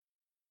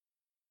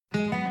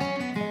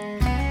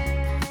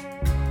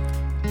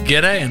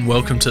G'day and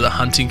welcome to the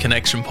Hunting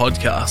Connection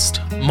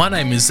podcast. My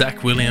name is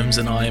Zach Williams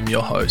and I am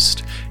your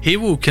host. Here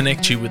we'll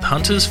connect you with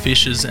hunters,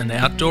 fishers and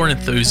outdoor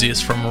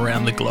enthusiasts from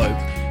around the globe.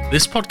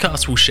 This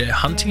podcast will share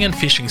hunting and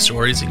fishing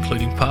stories,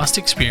 including past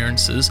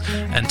experiences,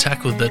 and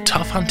tackle the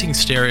tough hunting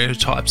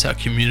stereotypes our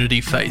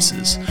community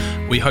faces.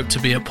 We hope to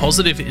be a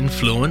positive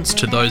influence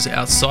to those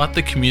outside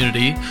the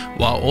community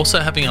while also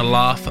having a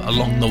laugh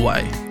along the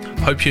way.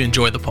 Hope you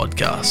enjoy the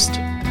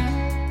podcast.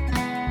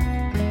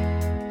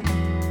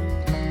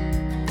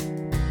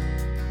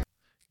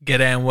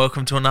 G'day and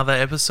welcome to another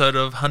episode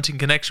of Hunting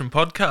Connection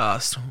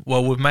podcast.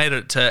 Well, we've made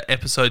it to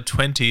episode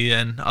 20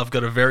 and I've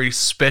got a very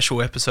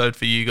special episode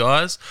for you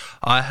guys.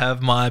 I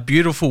have my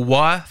beautiful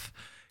wife,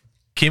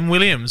 Kim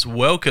Williams.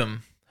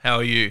 Welcome. How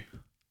are you?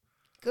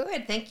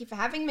 Good. Thank you for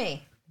having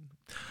me.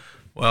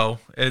 Well,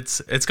 it's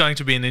going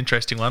to be an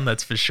interesting one,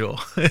 that's for sure.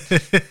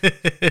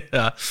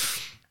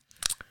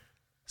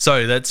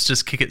 So let's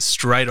just kick it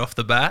straight off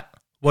the bat.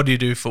 What do you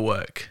do for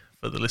work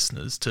for the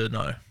listeners to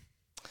know?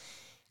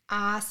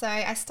 So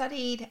I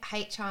studied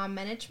HR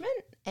management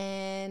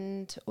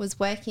and was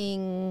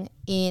working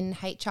in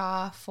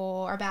HR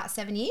for about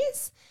 7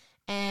 years,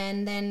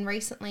 and then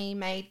recently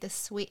made the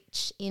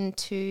switch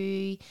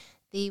into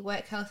the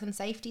work health and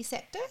safety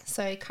sector.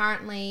 So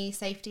currently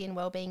safety and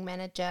wellbeing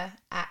manager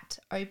at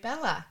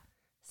Obella.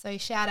 So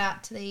shout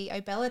out to the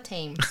Obella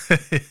team.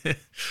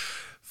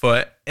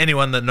 For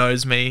anyone that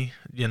knows me,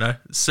 you know,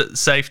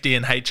 safety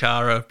and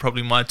HR are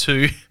probably my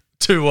two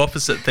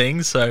opposite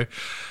things. So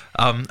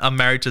I'm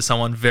married to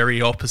someone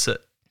very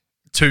opposite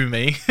to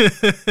me.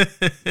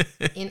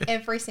 In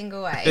every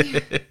single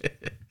way.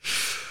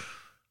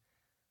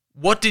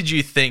 What did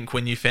you think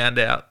when you found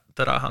out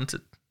that I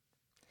hunted?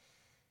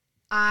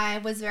 I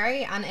was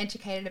very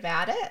uneducated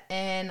about it,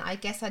 and I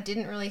guess I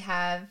didn't really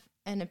have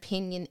an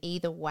opinion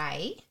either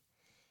way.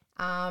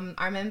 I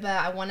remember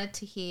I wanted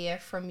to hear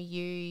from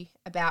you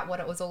about what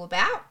it was all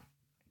about.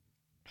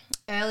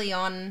 Early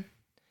on,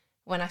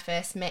 when I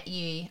first met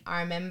you,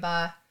 I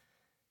remember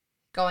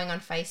going on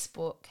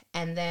Facebook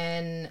and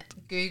then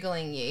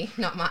Googling you,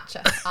 not much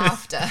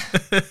after.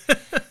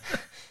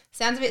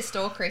 Sounds a bit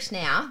stalkerish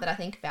now that I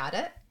think about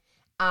it.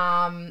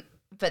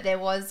 But there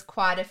was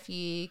quite a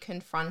few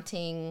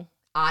confronting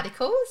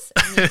articles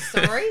and news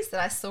stories that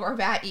I saw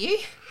about you.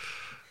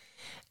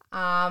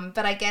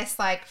 But I guess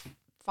like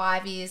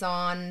 5 years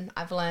on,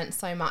 I've learned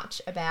so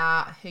much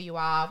about who you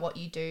are, what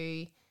you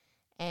do,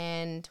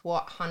 and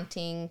what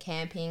hunting,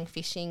 camping,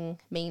 fishing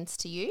means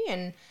to you.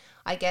 And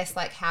I guess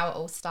like how it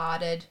all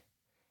started,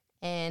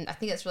 and I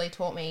think it's really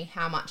taught me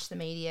how much the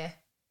media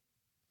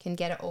can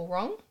get it all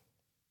wrong.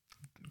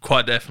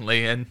 Quite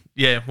definitely. And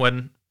yeah,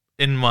 when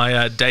in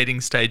my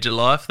dating stage of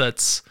life,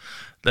 that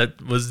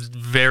was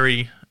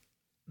very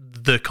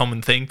the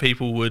common thing.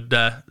 People would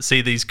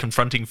see these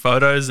confronting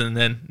photos and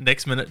then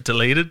next minute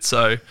deleted.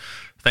 So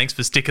thanks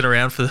for sticking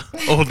around for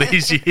all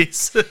these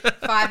years.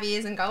 5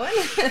 years and going.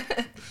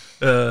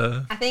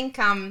 I think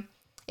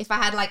if I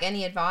had like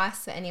any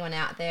advice for anyone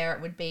out there,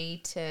 it would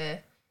be to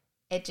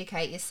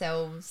educate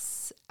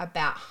yourselves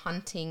about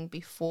hunting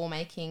before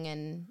making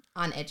an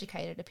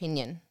uneducated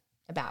opinion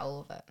about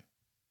all of it.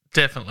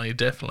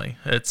 Definitely.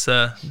 It's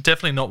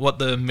definitely not what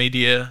the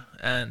media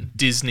and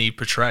Disney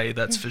portray,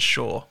 that's for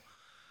sure.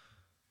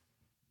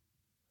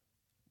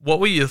 What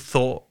were your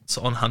thoughts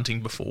on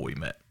hunting before we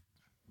met?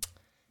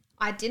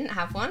 I didn't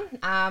have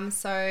one.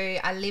 So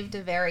I lived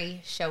a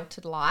very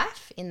sheltered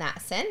life in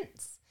that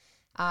sense.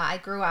 I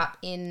grew up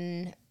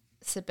in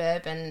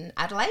suburban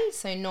Adelaide,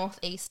 so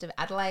northeast of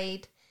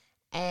Adelaide,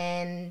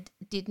 and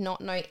did not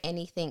know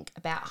anything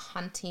about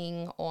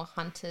hunting or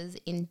hunters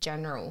in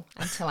general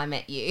until I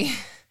met you.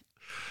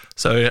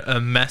 So a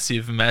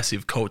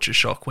massive culture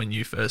shock when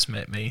you first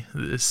met me.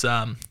 This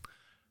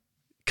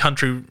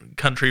country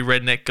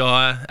redneck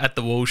guy at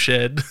the wool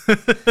shed.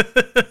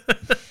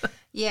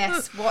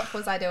 Yes, what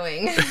was I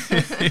doing?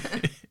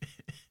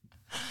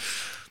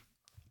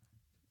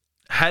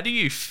 How do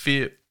you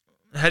feel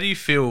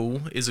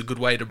is a good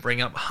way to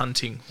bring up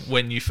hunting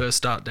when you first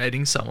start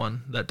dating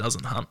someone that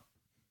doesn't hunt?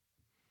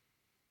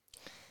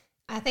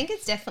 I think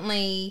it's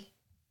definitely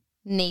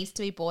needs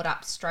to be brought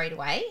up straight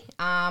away.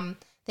 I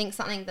think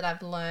something that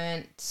I've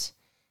learnt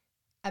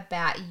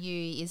about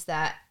you is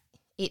that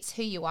it's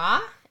who you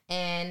are,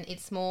 and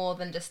it's more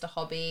than just a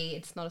hobby.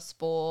 It's not a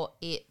sport.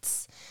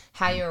 It's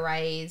how you're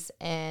raised,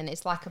 and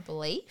it's like a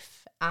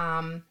belief.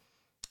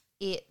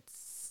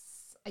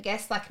 It's, I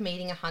guess, like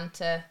meeting a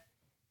hunter,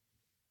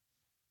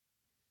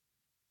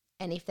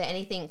 and if they're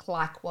anything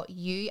like what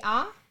you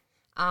are,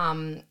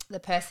 the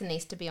person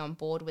needs to be on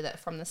board with it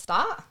from the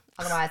start.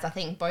 Otherwise, I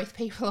think both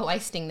people are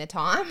wasting their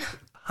time.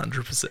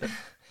 100%.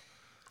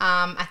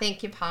 I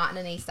think your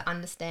partner needs to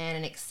understand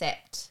and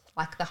accept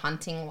like the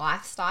hunting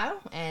lifestyle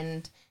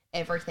and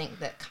everything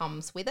that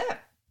comes with it.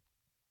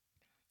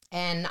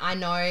 And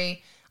I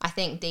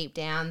think deep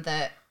down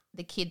that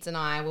the kids and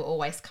I will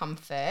always come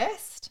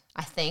first,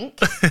 I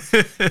think.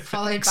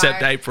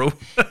 Except April.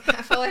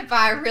 Followed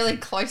by a really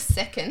close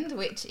second,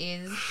 which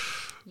is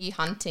you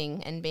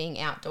hunting and being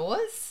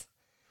outdoors.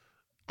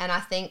 And I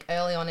think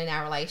early on in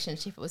our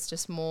relationship, it was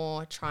just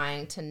more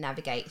trying to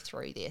navigate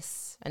through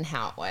this and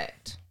how it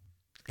worked.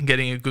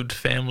 Getting a good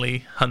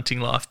family hunting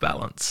life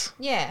balance.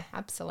 Yeah,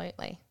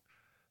 absolutely.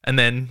 And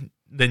then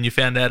you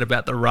found out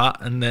about the rut,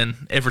 and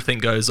then everything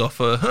goes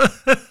off.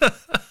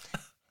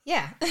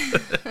 Yeah.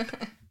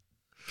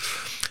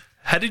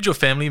 How did your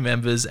family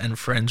members and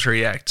friends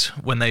react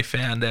when they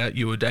found out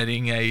you were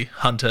dating a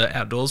hunter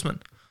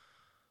outdoorsman?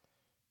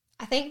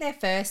 I think their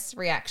first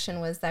reaction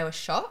was they were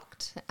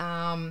shocked.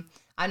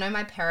 I know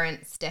my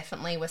parents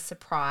definitely were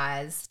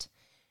surprised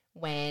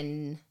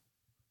when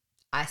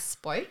I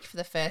spoke for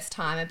the first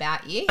time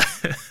about you.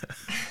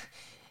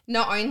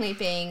 Not only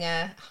being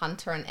a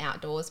hunter and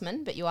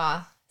outdoorsman, but you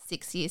are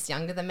 6 years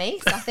younger than me.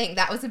 So I think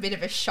that was a bit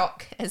of a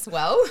shock as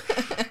well.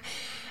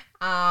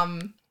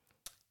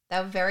 They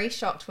were very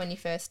shocked when you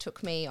first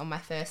took me on my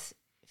first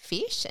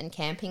fish and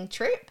camping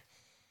trip.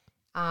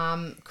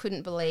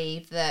 Couldn't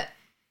believe that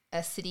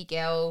a city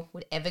girl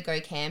would ever go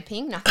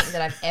camping. Nothing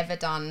that I've ever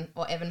done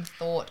or even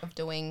thought of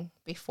doing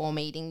before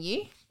meeting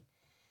you.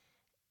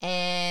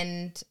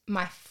 And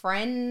my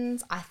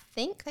friends, I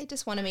think they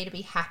just wanted me to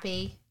be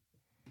happy.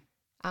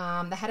 They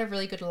had a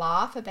really good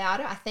laugh about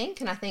it, I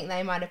think, and I think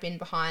they might have been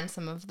behind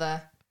some of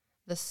the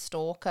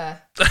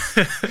stalker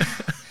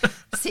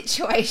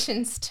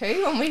situations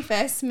too when we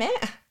first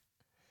met.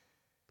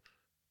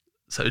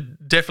 So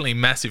definitely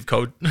massive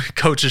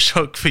culture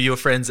shock for your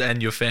friends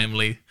and your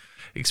family,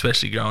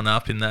 especially growing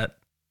up in that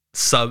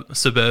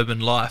suburban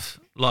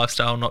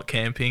lifestyle, not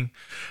camping.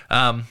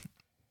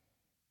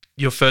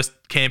 Your first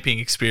camping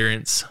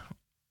experience,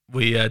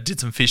 we did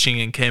some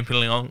fishing and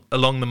camping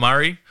along the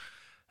Murray.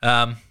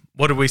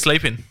 What did we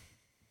sleep in?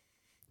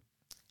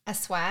 A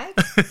swag.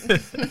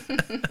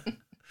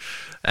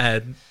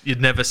 And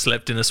you'd never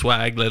slept in a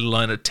swag, let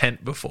alone a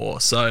tent before,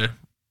 so it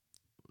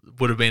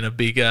would have been a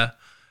big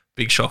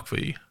shock for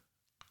you.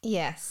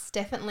 Yes,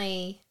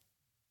 definitely.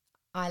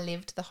 I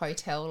lived the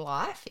hotel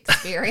life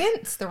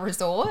experience, the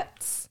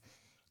resorts.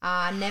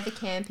 Never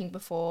camping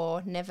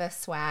before, never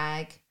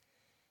swag,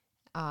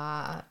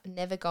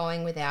 never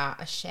going without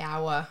a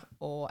shower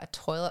or a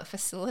toilet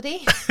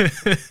facility.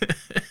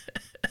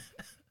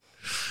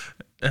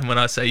 And when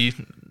I say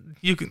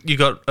you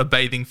got a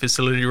bathing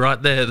facility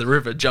right there, the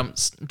river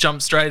jumps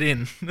straight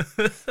in.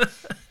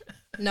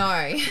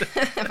 No,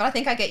 but I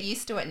think I get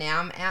used to it now.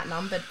 I'm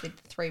outnumbered with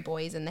 3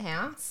 boys in the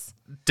house.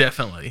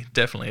 Definitely.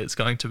 It's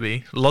going to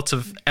be lots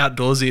of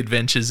outdoorsy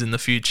adventures in the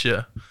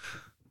future.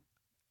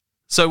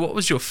 So what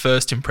was your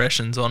first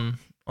impressions on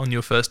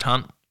your first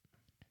hunt?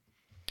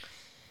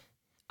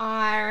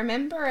 I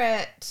remember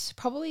it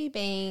probably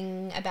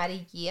being about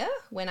a year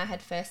when I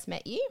had first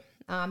met you,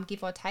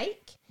 give or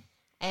take.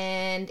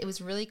 And it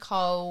was really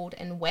cold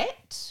and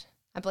wet.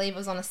 I believe it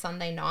was on a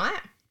Sunday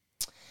night.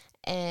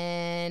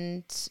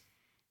 And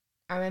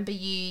I remember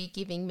you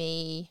giving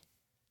me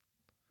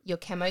your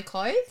camo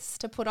clothes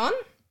to put on.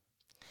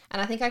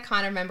 And I think I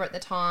kind of remember at the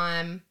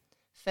time,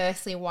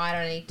 firstly, why do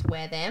I need to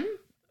wear them?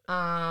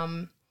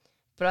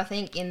 But I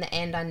think in the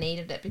end I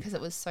needed it because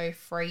it was so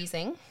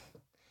freezing.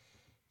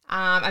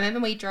 I remember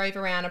we drove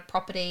around a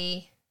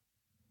property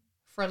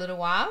for a little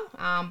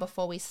while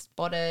before we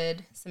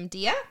spotted some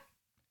deer.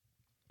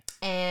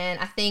 And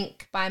I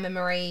think by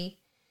memory,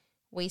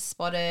 we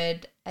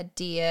spotted a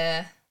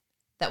deer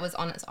that was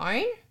on its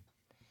own.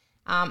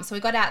 So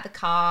we got out the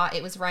car.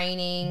 It was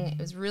raining. It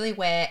was really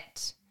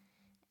wet.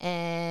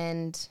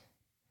 And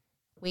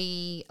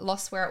we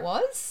lost where it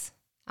was.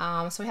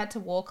 So we had to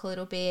walk a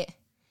little bit.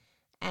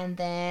 And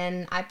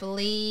then I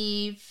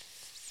believe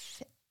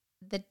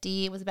the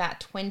deer was about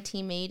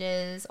 20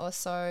 metres or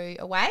so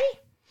away.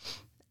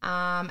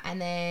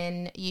 And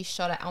then you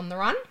shot it on the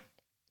run.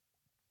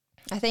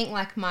 I think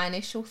like my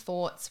initial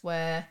thoughts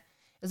were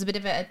it was a bit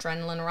of an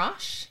adrenaline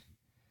rush.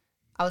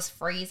 I was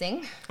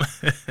freezing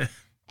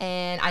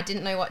and I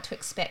didn't know what to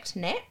expect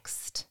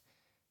next.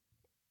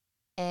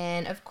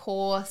 And of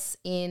course,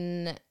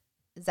 in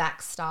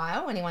Zach's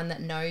style, anyone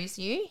that knows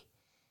you,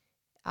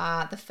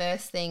 the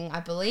first thing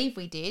I believe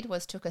we did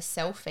was took a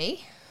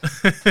selfie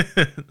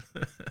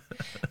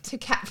to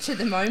capture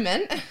the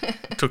moment.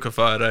 Took a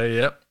photo,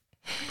 yep.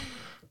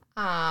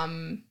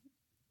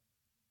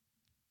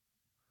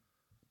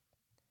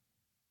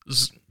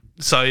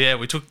 So yeah,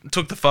 we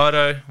took the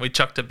photo. We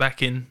chucked it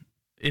back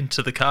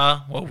into the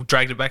car. Well, we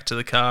dragged it back to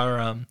the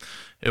car.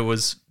 It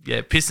was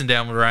pissing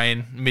down with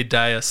rain,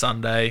 midday, a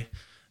Sunday,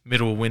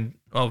 middle of winter.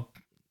 Oh,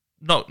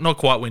 not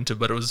quite winter,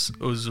 but it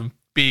was a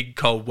big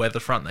cold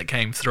weather front that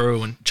came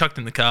through and chucked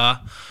in the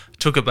car.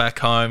 Took it back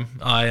home.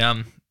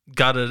 I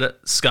gutted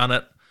it, scun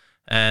it,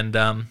 and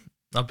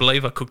I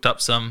believe I cooked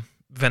up some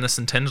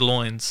venison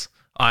tenderloins.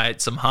 I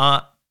ate some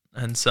heart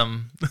and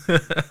some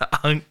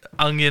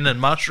onion and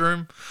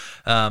mushroom.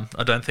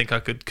 I don't think I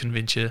could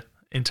convince you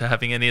into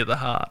having any of the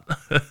heart.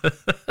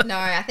 No,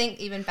 I think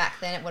even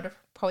back then it would have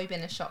probably been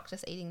a shock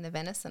just eating the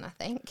venison, I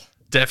think.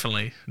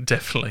 Definitely.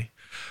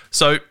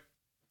 So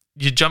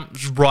you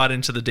jumped right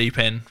into the deep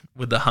end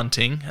with the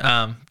hunting.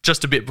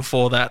 Just a bit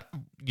before that,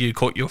 you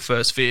caught your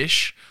first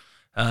fish.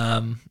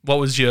 What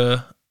was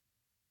your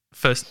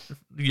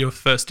your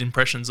first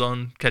impressions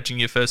on catching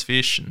your first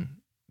fish and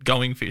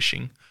going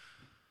fishing?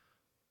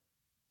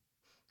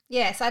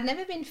 Yeah, so I'd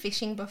never been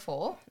fishing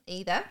before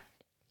either.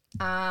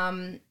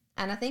 And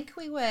I think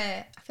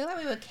I feel like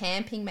we were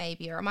camping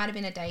maybe, or it might have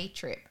been a day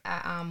trip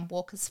at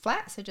Walker's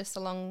Flat, so just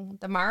along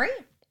the Murray.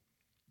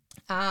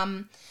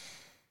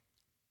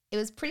 It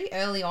was pretty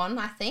early on,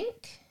 I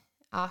think,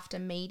 after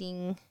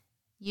meeting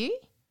you.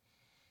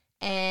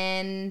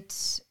 And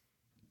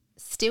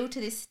still to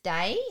this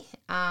day,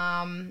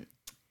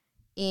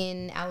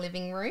 in our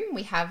living room,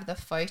 we have the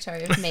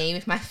photo of me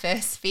with my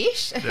first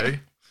fish. No.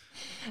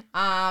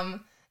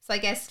 So I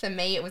guess for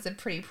me, it was a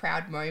pretty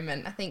proud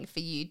moment. I think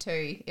for you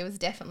too. It was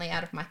definitely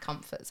out of my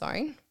comfort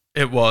zone.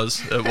 It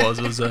was. It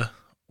was a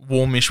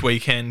warmish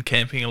weekend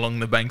camping along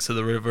the banks of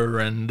the river,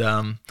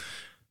 and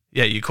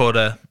you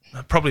caught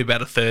probably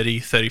about a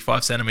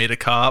 35 centimetre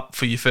carp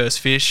for your first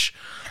fish.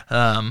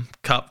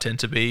 Carp tend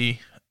to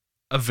be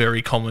a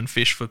very common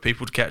fish for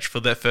people to catch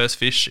for their first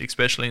fish,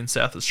 especially in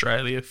South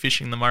Australia,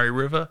 fishing the Murray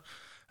River.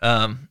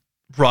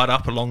 Right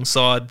up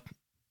alongside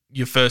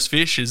your first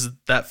fish is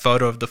that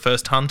photo of the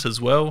first hunt as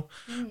well,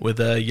 with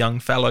a young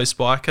fallow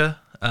spiker.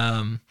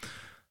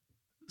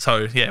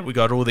 So yeah, we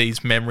got all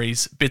these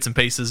memories, bits and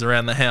pieces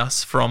around the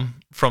house from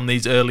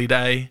these early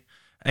day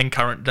and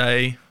current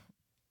day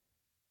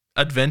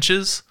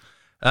adventures.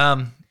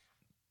 I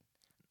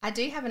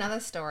do have another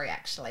story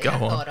actually I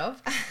thought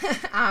of.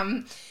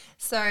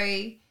 So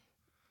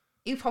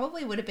it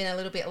probably would have been a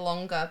little bit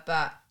longer,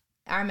 but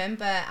I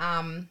remember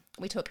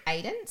we took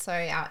Aiden, so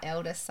our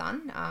eldest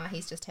son,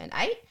 he's just turned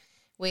 8.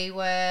 We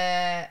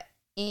were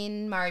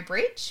in Murray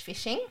Bridge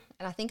fishing,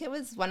 and I think it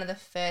was one of the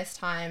first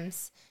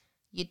times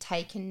you'd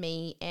taken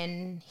me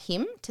and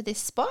him to this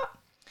spot,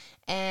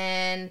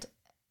 and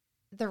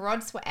the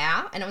rods were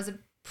out, and it was a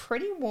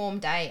pretty warm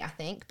day, I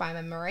think, by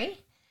memory,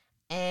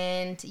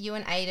 and you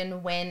and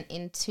Aiden went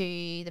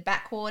into the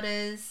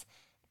backwaters,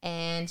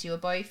 and you were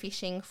bow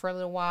fishing for a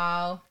little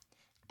while,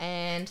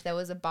 and there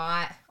was a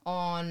bite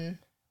on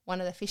one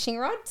of the fishing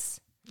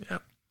rods.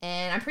 Yep.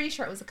 And I'm pretty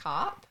sure it was a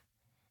carp,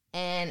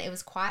 and it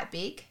was quite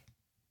big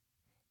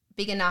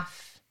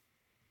enough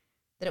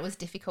that it was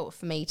difficult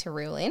for me to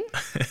reel in.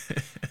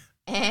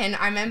 And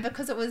I remember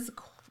because it was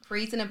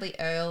reasonably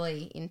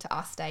early into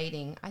us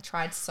dating, I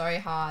tried so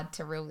hard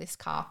to reel this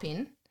carp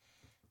in,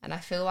 and I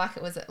feel like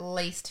it was at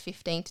least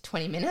 15 to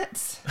 20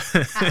 minutes,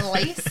 at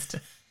least,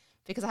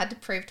 because I had to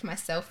prove to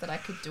myself that I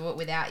could do it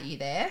without you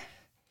there.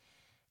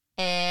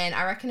 And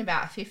I reckon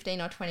about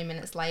 15 or 20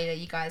 minutes later,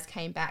 you guys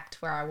came back to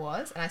where I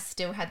was, and I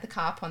still had the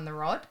carp on the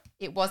rod.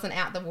 It wasn't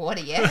out the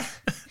water yet.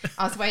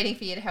 I was waiting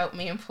for you to help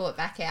me and pull it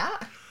back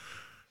out.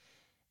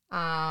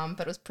 But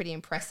it was pretty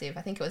impressive.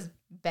 I think it was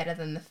better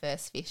than the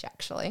first fish,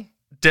 actually.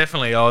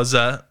 Definitely. I was.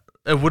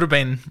 It would have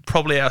been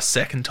probably our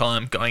second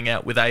time going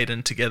out with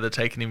Aiden together,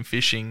 taking him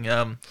fishing.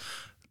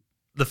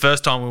 The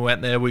first time we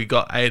went there, we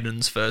got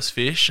Aiden's first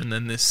fish, and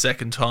then this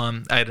second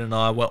time, Aiden and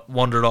I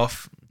wandered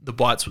off. The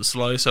bites were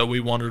slow, so we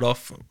wandered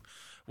off,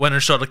 went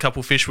and shot a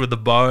couple fish with the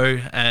bow,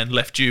 and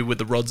left you with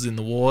the rods in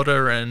the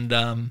water. And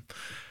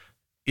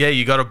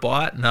you got a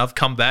bite, and I've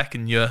come back,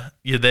 and you're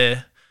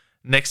there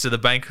next to the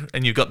bank,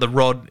 and you've got the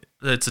rod.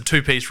 It's a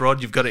 2-piece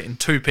rod. You've got it in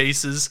 2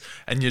 pieces,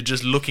 and you're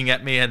just looking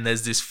at me, and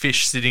there's this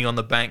fish sitting on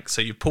the bank.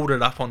 So you pulled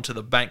it up onto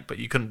the bank, but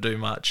you couldn't do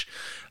much.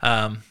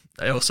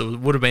 It also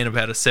would have been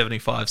about a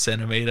 75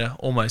 centimetre,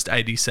 almost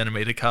 80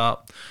 centimetre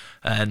carp,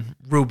 and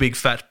real big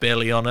fat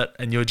belly on it,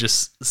 and you're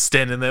just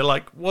standing there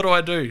like, what do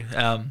I do?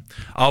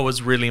 I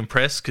was really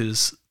impressed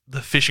because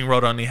the fishing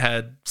rod only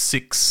had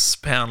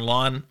 6-pound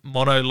line,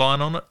 mono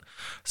line on it,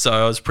 so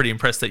I was pretty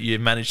impressed that you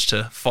managed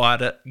to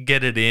fight it,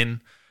 get it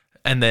in,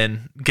 and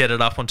then get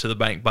it up onto the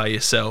bank by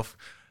yourself.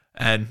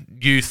 And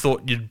you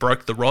thought you'd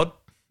broke the rod.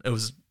 It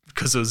was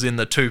because it was in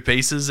the 2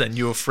 pieces, and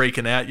you were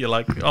freaking out. You're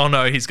like, oh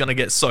no, he's going to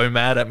get so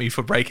mad at me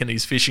for breaking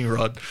his fishing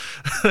rod.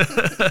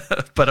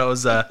 But I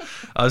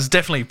was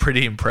definitely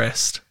pretty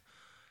impressed.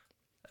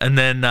 And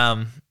then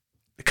a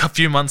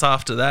few months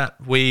after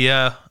that, we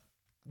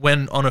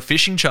went on a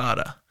fishing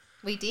charter.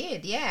 We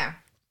did, yeah.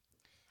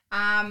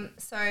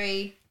 So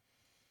I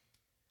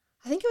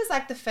think it was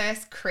like the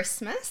first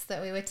Christmas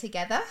that we were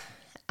together,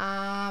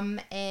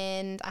 and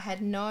I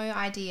had no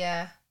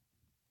idea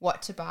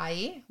what to buy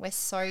you. We're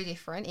so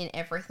different in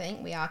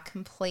everything. We are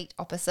complete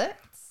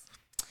opposites.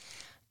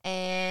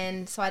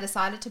 And so I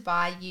decided to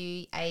buy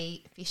you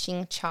a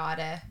fishing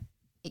charter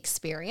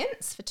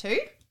experience for 2.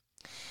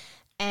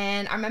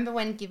 And I remember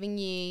when giving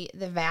you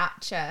the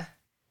voucher,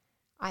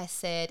 I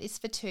said, it's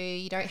for 2,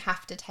 you don't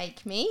have to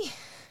take me.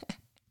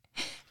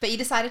 But you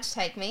decided to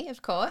take me,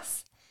 of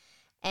course.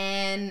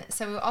 And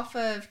so we were off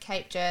of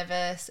Cape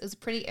Jervis. It was a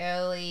pretty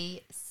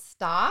early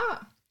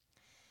start.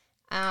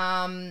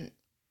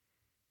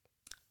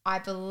 I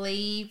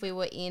believe we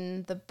were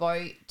in the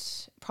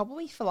boat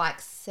probably for like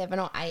 7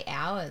 or 8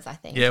 hours, I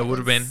think. Yeah, it would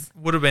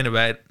have been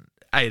about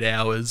 8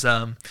 hours.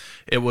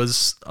 It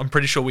was. I'm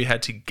pretty sure we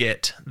had to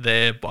get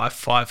there by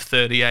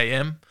 5:30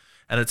 a.m.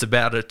 and it's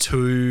about a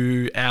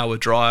 2-hour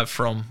drive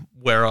from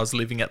where I was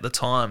living at the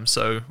time.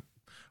 So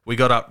we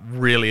got up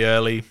really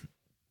early.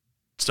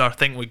 So I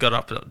think we got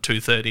up at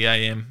 2:30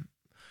 a.m.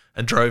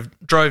 and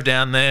drove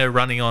down there,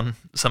 running on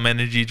some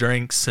energy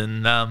drinks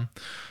and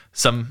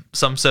some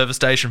service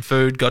station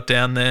food. Got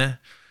down there,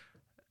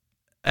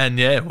 and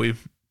we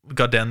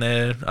got down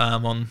there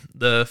on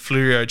the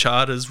Flurio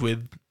charters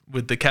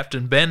with the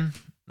captain Ben,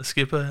 the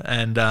skipper,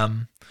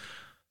 and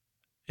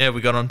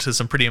we got onto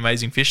some pretty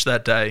amazing fish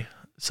that day.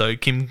 So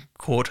Kim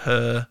caught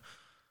her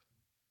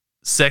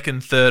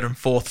second, third, and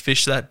fourth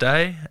fish that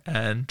day,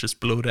 and just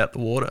blew it out the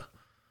water.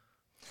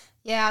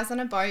 Yeah, I was on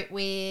a boat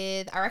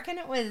with, I reckon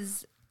it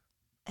was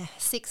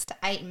 6 to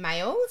 8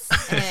 males,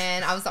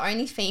 and I was the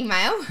only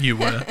female. You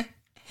were.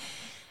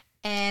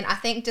 And I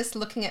think just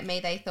looking at me,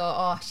 they thought,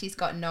 oh, she's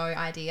got no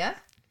idea.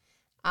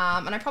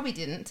 And I probably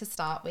didn't to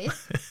start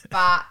with,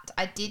 but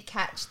I did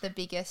catch the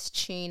biggest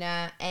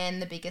tuna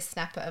and the biggest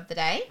snapper of the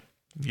day.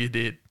 You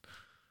did.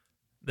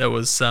 There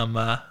was some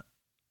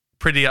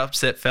pretty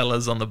upset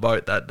fellas on the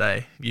boat that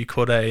day. You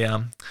caught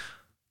a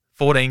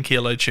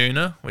 14-kilo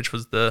tuna, which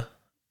was the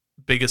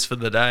biggest for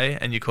the day,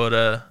 and you caught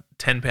a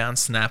 10-pound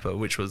snapper,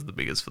 which was the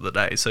biggest for the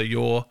day. So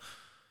your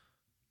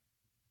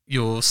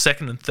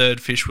second and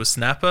third fish was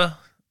snapper.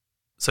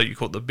 So you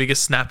caught the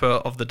biggest snapper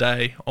of the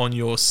day on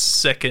your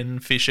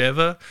second fish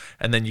ever,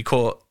 and then you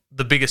caught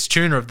the biggest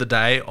tuna of the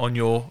day on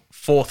your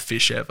fourth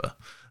fish ever.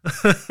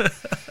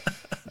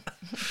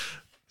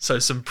 So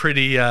some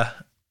pretty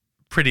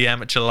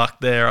amateur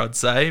luck there, I'd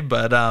say.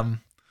 But I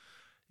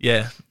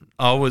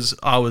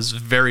was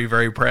very,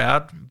 very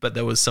proud, but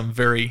there was some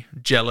very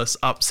jealous,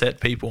 upset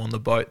people on the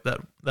boat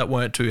that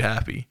weren't too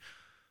happy.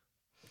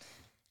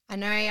 I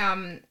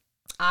know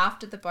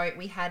after the boat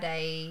we had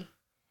a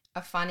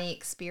funny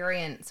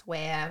experience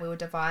where we were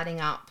dividing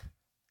up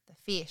the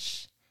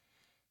fish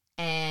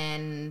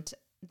and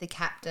the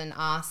captain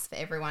asked for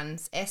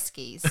everyone's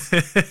eskies.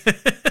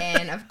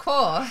 And of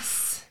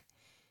course,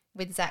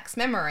 with Zach's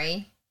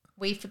memory,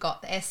 we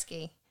forgot the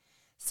esky.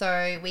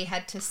 So we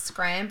had to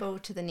scramble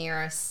to the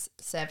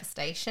nearest service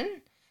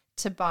station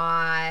to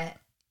buy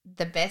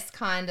the best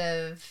kind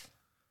of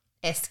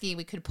esky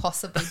we could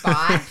possibly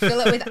buy,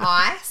 fill it with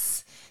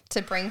ice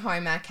to bring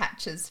home our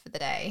catches for the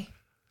day.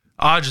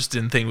 I just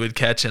didn't think we'd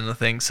catch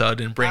anything, so I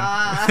didn't bring.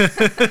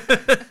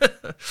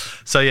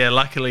 So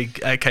luckily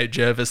at Cape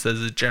Jervis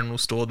there's a general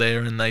store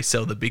there, and they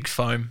sell the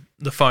foam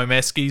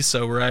eskies,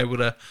 so we're able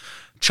to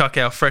chuck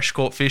our fresh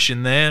caught fish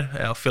in there,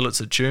 our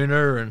fillets of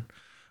tuna, and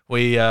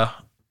we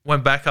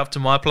went back up to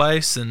my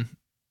place and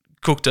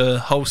cooked a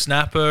whole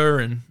snapper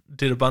and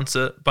did a bunch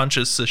of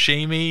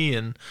sashimi,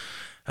 and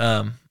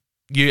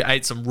you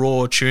ate some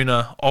raw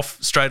tuna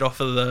straight off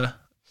of the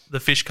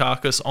fish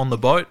carcass on the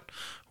boat,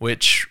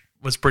 which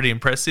was pretty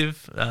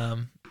impressive.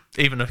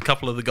 Even a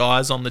couple of the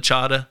guys on the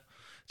charter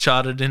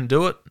didn't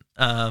do it.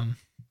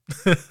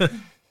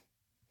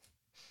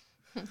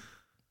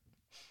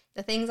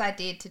 The things I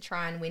did to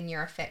try and win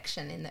your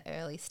affection in the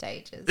early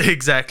stages.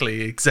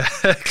 Exactly.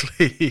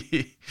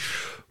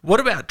 What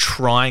about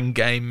trying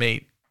game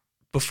meat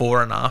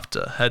before and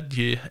after? Had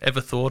you ever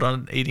thought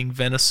on eating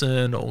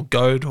venison or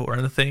goat or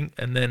anything?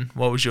 And then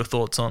what was your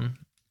thoughts on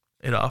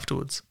it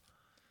afterwards?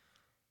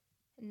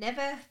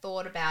 Never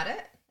thought about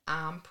it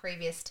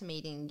previous to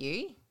meeting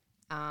you.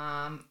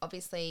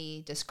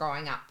 Obviously, just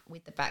growing up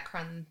with the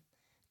background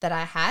that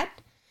I had,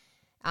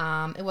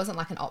 it wasn't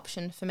like an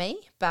option for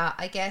me. But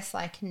I guess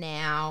like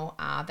now,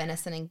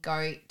 venison and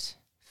goat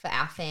for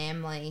our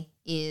family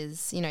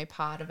is,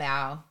 part of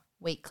our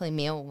weekly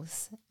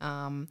meals.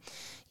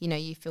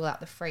 You fill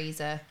out the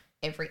freezer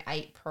every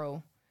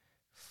April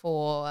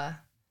for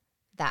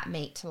that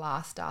meat to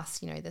last us,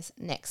 this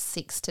next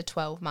 6 to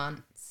 12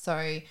 months.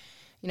 So,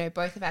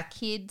 both of our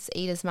kids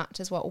eat as much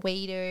as what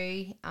we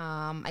do.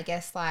 I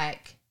guess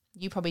like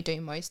you probably do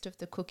most of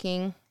the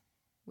cooking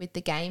with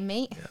the game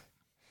meat. Yeah.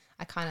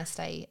 I kind of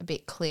stay a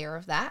bit clear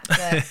of that,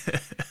 but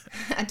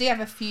I do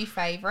have a few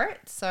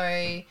favourites.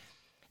 So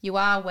you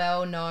are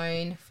well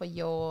known for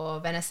your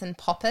venison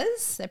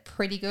poppers. They're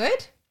pretty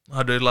good.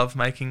 I do love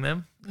making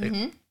them.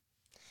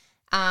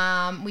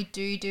 Mm-hmm. We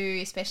do,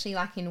 especially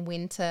like in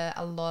winter,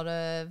 a lot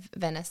of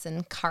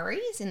venison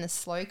curries in the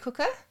slow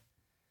cooker.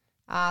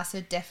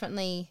 So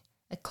definitely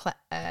a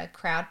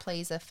crowd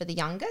pleaser for the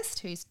youngest,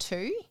 who's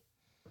 2.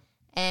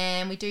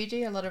 And we do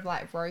a lot of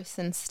like roasts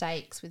and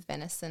steaks with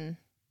venison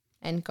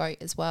and goat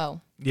as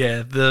well.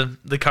 Yeah,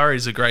 the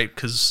curries are great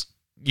because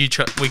we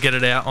get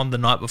it out on the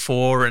night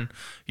before, and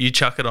you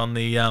chuck it on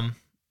the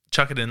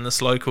chuck it in the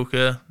slow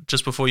cooker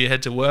just before you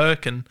head to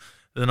work, and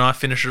then I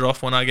finish it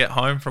off when I get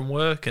home from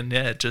work, and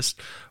it just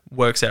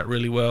works out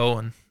really well,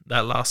 and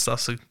that lasts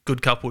us a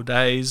good couple of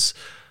days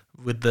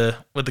with the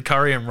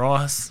curry and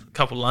rice, a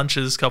couple of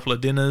lunches, couple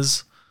of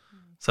dinners.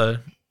 So,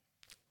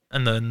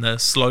 and then the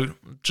slow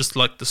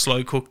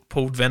cooked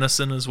pulled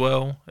venison as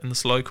well in the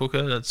slow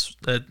cooker.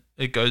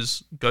 It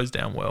goes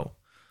down well.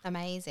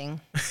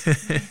 Amazing.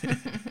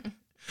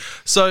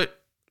 So,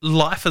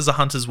 life as a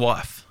hunter's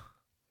wife.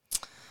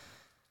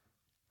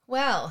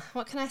 Well,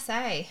 what can I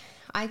say?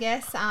 I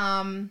guess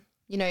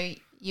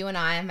you and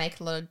I make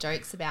a lot of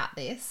jokes about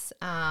this,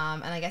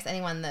 and I guess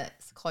anyone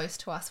that's close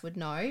to us would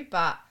know,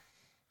 but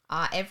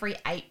every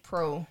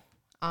April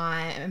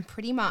I am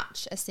pretty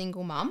much a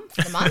single mum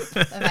for the month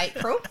of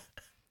April.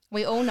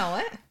 We all know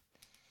it.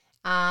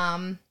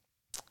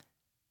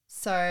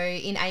 So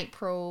in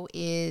April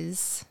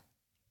is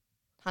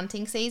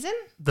hunting season.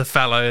 The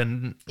fallow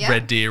and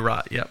red deer,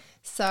 right? Yep.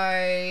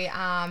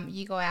 So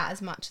you go out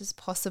as much as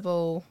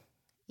possible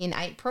in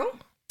April.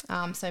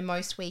 So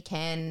most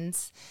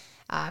weekends,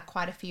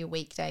 quite a few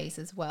weekdays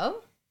as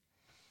well.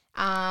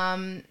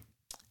 But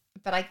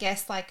I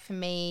guess like for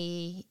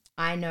me,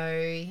 I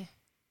know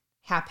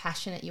how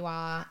passionate you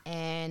are,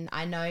 and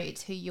I know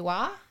it's who you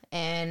are,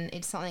 and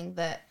it's something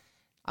that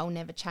I'll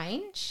never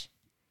change.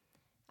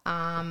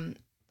 I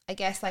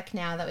guess like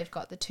now that we've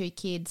got the two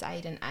kids,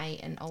 Aiden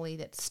 8 and Ollie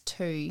that's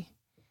 2,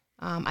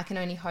 I can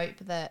only hope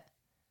that,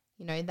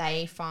 you know,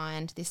 they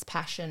find this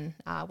passion,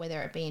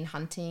 whether it be in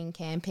hunting,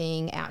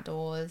 camping,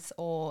 outdoors,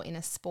 or in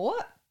a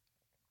sport.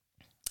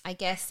 I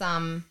guess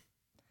hunting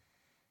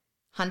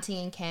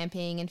and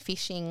camping and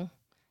fishing,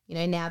 you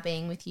know, now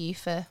being with you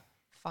for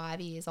 5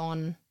 years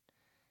on,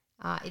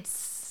 it's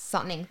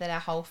something that our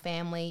whole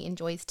family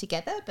enjoys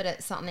together, but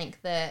it's something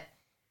that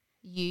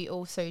you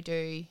also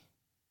do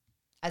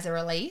as a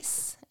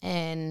release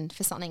and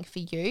for something for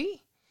you.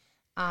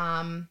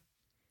 But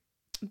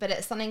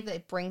it's something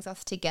that brings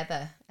us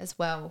together as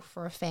well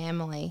for a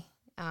family.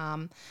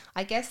 I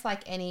guess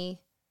like any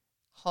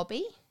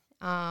hobby,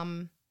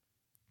 you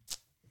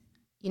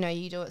know,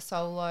 you do it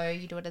solo,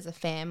 you do it as a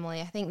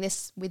family. I think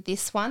with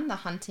this one, the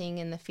hunting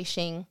and the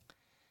fishing,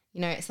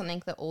 you know, it's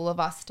something that all of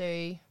us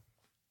do.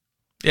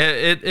 Yeah,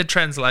 it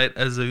translates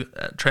as a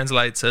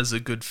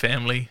good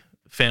family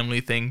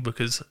thing,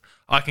 because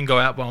I can go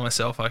out by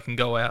myself, I can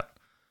go out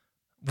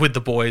with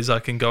the boys, I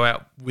can go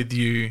out with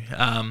you,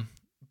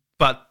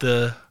 but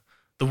the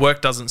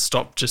work doesn't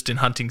stop just in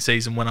hunting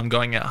season when I'm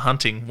going out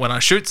hunting. When I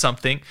shoot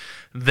something,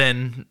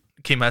 then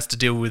Kim has to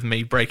deal with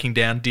me breaking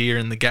down deer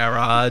in the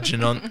garage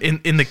and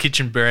in the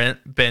kitchen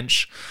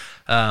bench.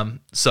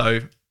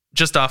 So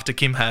just after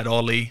Kim had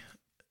Ollie,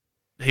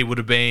 he would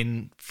have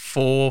been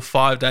 4 or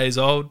 5 days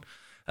old.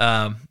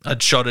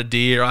 I'd shot a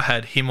deer. I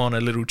had him on a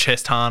little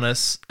chest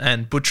harness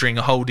and butchering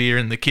a whole deer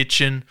in the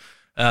kitchen,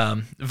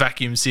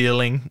 vacuum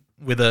sealing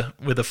with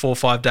a 4 or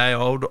 5 day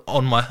old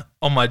on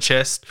my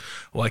chest,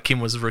 while Kim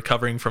was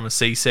recovering from a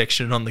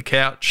C-section on the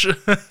couch.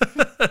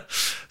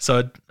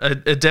 So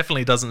it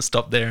definitely doesn't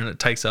stop there, and it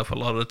takes up a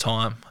lot of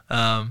time.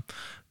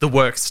 The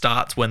work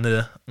starts when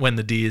the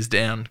deer's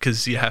down,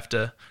 because you have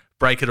to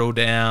break it all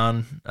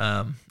down,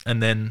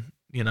 and then,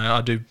 you know,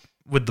 I do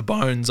with the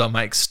bones. I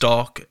make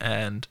stock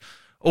and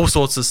all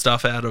sorts of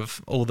stuff out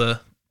of all the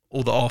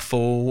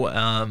offal.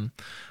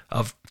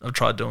 I've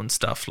tried doing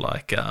stuff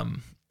like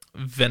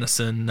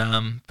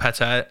venison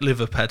pate,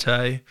 liver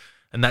pate,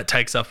 and that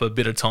takes up a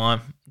bit of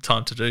time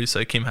to do.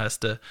 So Kim has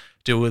to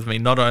deal with me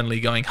not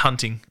only going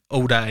hunting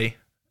all day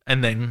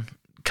and then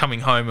coming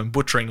home and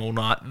butchering all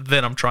night,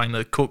 then I'm trying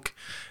to cook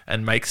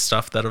and make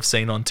stuff that I've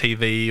seen on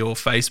TV or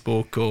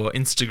Facebook or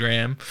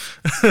Instagram.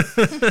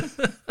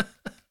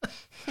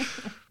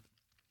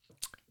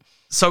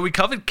 So we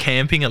covered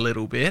camping a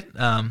little bit.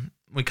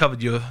 We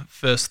covered your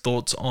first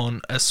thoughts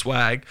on a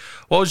swag.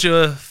 What was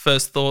your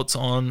first thoughts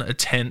on a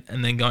tent,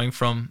 and then going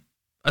from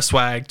a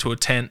swag to a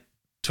tent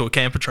to a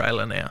camper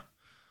trailer now?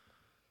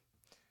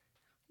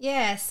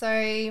 Yeah,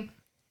 so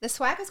the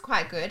swag was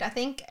quite good. I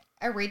think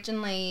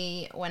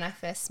originally when I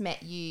first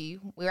met you,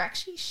 we were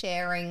actually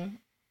sharing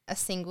a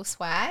single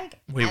swag.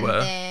 We were.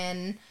 And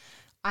then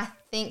I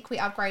think we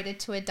upgraded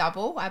to a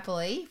double, I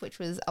believe, which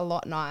was a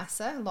lot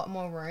nicer, a lot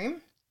more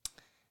room.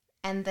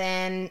 And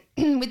then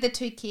with the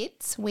 2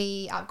 kids,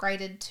 we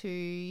upgraded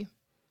to,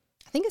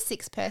 I think, a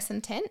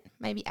 6-person tent,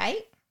 maybe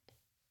 8.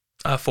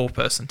 A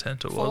 4-person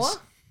tent it was.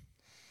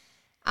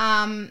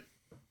 4.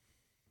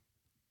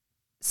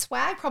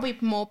 Swag probably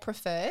more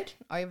preferred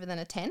over than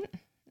a tent.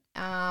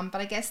 But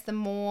I guess the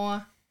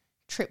more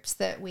trips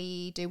that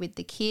we do with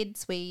the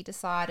kids, we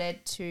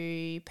decided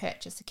to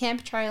purchase a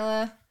camper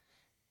trailer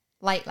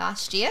late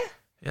last year.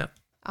 Yep.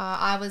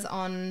 I was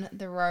on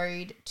the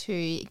road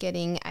to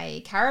getting a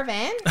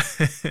caravan,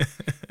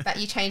 but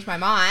you changed my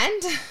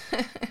mind.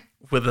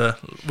 with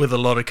a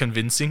lot of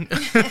convincing.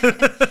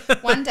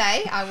 One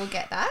day I will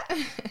get that.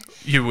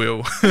 You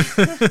will.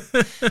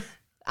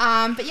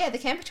 But yeah, the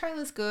camper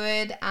trailer's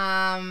good.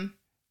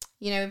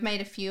 You know, we've made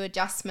a few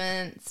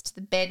adjustments to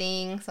the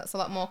bedding, so it's a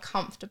lot more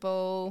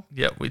comfortable.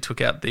 Yeah, we took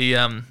out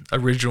the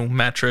original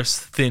mattress,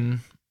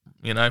 thin,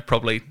 you know,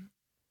 probably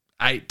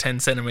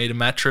 8-10 centimetre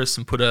mattress,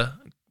 and put a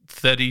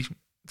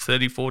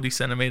 30-40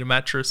 centimetre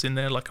mattress in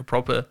there, like a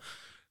proper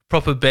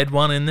bed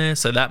one in there.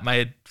 So that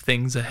made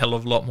things a hell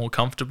of a lot more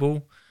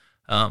comfortable.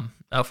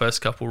 Our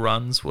first couple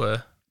runs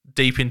were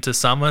deep into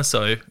summer,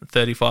 so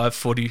 35,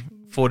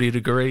 40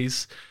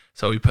 degrees.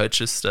 So we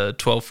purchased a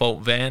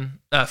 12-volt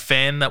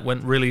fan that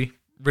went really,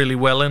 really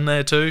well in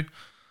there too.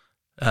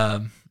 I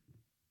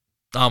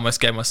almost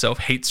gave myself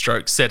heat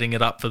stroke setting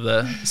it up for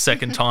the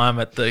second time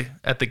at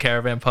the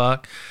caravan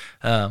park.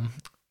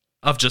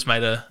 I've just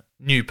made a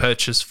new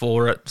purchase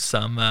for it.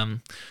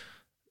 Some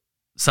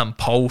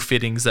pole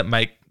fittings that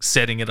make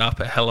setting it up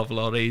a hell of a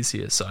lot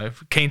easier. So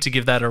keen to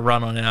give that a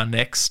run on our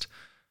next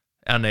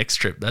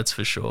trip, that's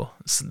for sure.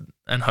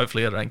 And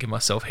hopefully I don't give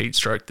myself heat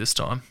stroke this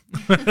time.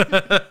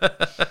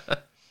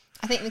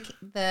 I think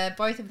the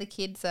both of the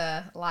kids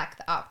are like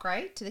the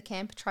upgrade to the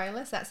camper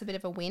trailer, so that's a bit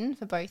of a win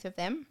for both of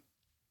them.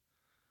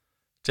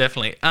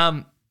 Definitely.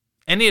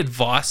 Any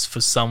advice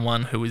for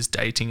someone who is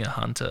dating a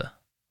hunter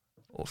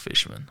or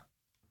fisherman?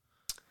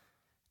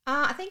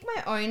 I think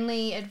my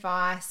only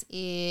advice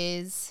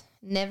is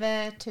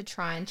never to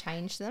try and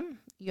change them.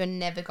 You're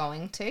never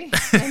going to,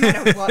 no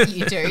matter what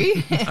you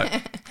do.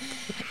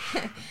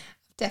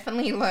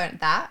 Definitely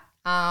learnt that.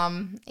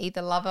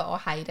 Either love it or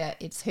hate it.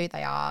 It's who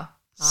they are.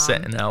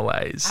 Set in our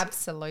ways.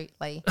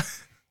 Absolutely.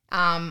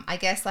 I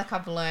guess like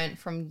I've learnt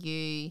from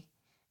you,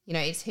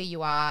 it's who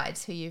you are.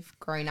 It's who you've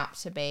grown up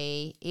to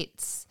be.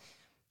 It's,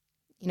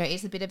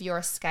 it's a bit of your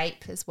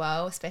escape as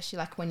well, especially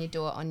like when you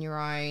do it on your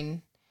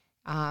own.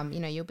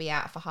 You'll be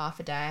out for half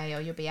a day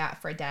or you'll be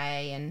out for a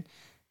day and,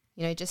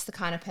 just the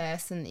kind of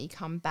person that you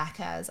come back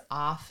as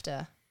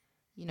after,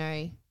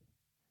 100%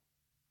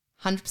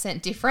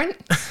 different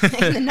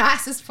in the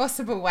nicest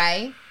possible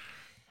way.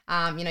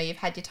 You've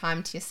had your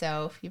time to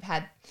yourself. You've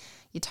had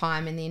your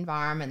time in the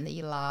environment that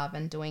you love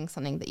and doing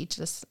something that you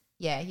just,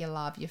 you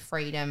love, your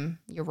freedom,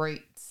 your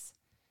roots.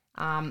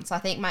 So I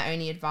think my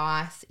only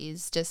advice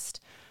is just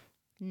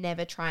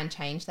never try and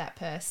change that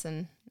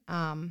person.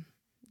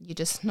 You're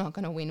just not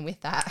going to win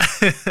with that.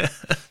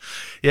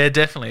 Yeah,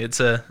 definitely.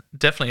 It's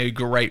definitely a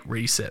great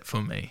reset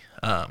for me.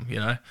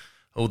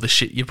 All the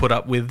shit you put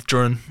up with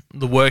during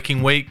the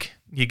working week,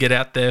 you get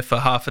out there for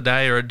half a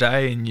day or a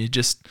day and you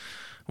just,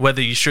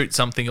 whether you shoot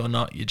something or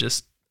not, you're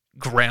just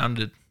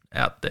grounded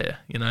out there,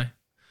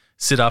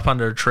 sit up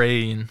under a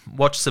tree and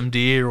watch some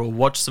deer or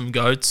watch some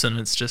goats and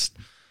it's just,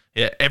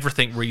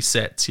 everything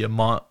resets your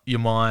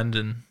mind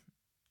and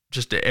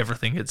just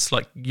everything. It's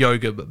like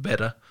yoga, but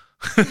better.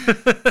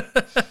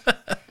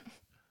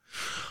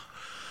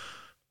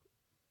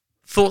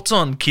 Thoughts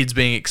on kids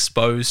being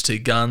exposed to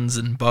guns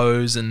and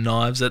bows and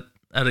knives at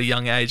a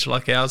young age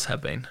like ours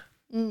have been?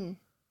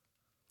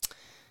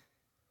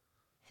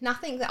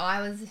 Nothing that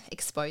I was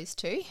exposed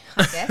to,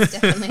 I guess,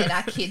 definitely at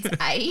our kids'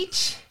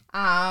 age.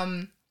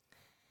 I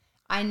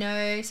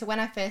know, so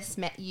when I first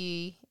met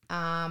you,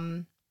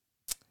 I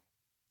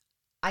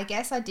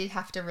guess I did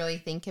have to really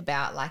think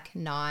about like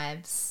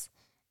knives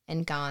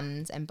and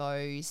guns and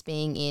bows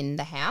being in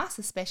the house,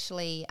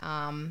 especially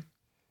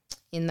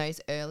in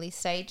those early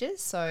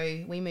stages.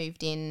 So we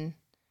moved in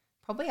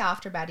probably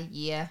after about a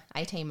year,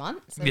 18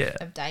 months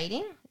of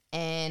dating.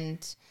 And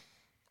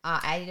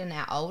Aiden,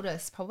 our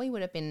oldest, probably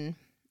would have been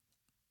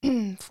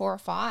 4 or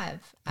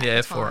 5 at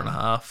the time.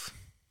 4.5.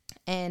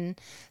 And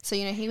so,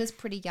 he was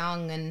pretty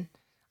young and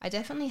I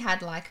definitely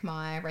had like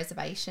my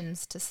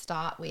reservations to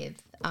start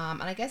with.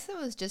 And I guess it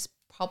was just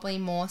probably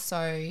more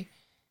so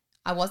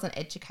I wasn't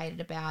educated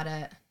about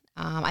it.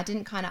 I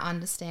didn't kind of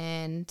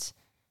understand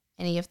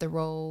any of the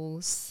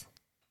rules.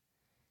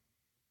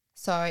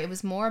 So it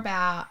was more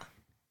about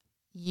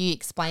you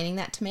explaining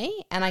that to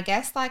me. And I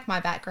guess like my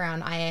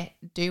background, I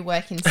do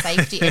work in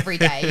safety every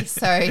day.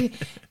 So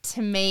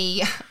to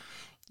me,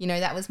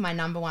 that was my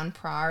number one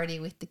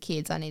priority with the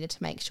kids. I needed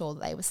to make sure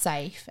that they were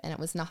safe and it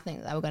was nothing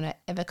that they were going to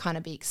ever kind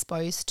of be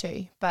exposed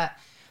to. But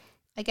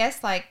I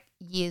guess like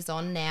years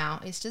on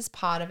now, it's just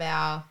part of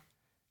our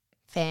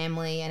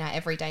family and our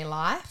everyday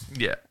life.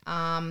 Yeah.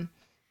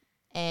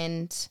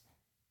 And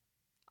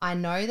I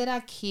know that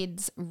our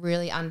kids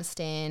really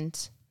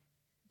understand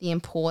the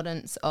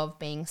importance of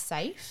being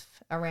safe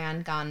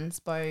around guns,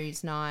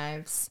 bows,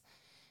 knives.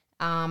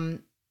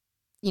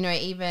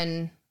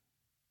 Even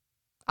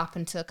up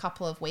until a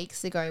couple of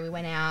weeks ago, we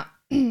went out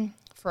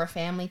for a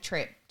family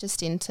trip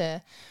just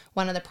into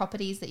one of the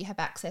properties that you have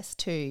access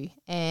to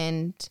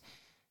and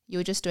you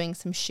were just doing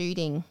some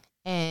shooting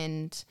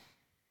and,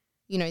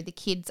 the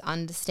kids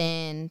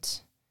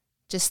understand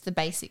just the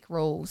basic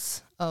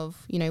rules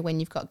of, when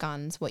you've got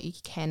guns, what you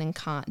can and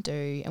can't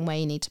do and where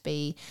you need to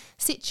be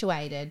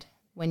situated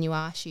when you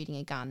are shooting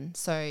a gun.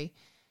 So,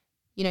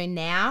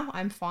 now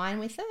I'm fine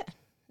with it.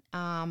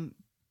 But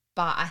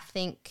I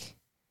think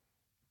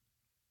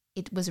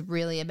it was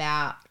really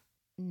about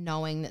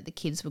knowing that the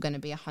kids were going to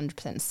be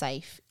 100%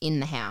 safe in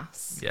the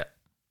house. Yeah.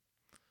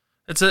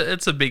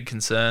 It's a big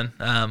concern.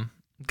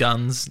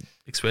 Guns,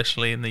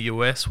 especially in the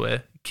US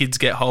where kids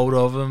get hold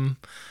of them,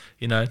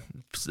 they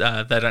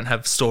don't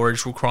have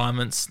storage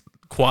requirements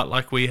quite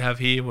like we have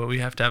here where we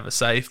have to have a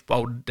safe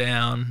bolted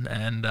down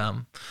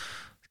and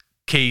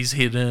keys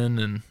hidden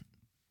and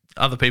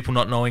other people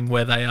not knowing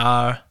where they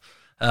are.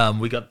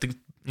 We got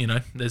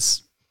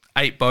there's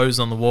 8 bows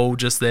on the wall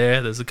just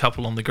there. There's a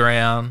couple on the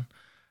ground,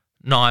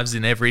 knives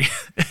in every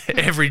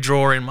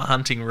drawer in my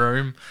hunting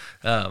room,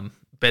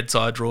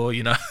 bedside drawer,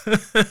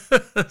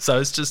 So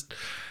it's just,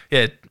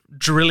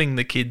 drilling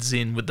the kids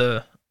in with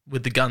the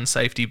gun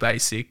safety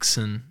basics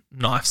and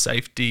knife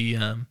safety.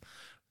 I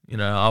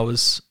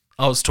was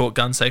taught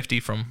gun safety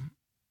from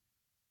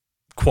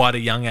quite a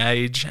young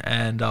age,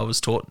 and I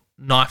was taught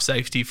knife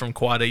safety from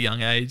quite a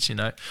young age. You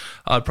know,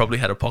 I'd probably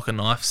had a pocket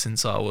knife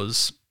since I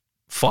was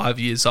 5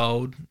 years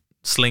old,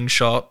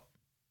 slingshot,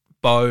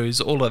 bows,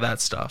 all of that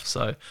stuff.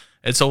 So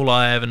it's all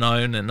I ever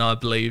known, and I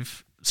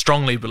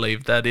strongly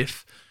believe that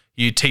if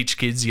you teach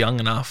kids young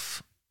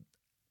enough,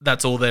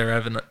 that's all they're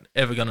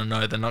ever going to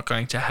know. They're not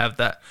going to have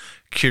that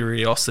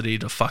curiosity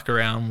to fuck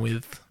around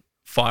with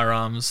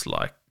firearms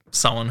like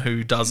someone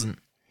who doesn't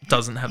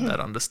have that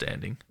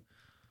understanding.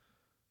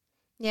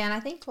 Yeah, and I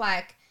think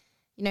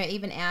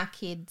even our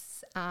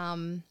kids,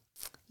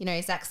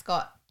 Zach's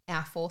got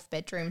our 4th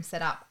bedroom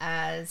set up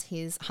as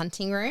his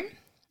hunting room.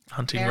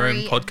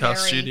 Podcast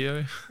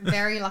studio.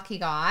 Very lucky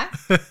guy.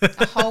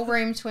 A whole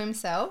room to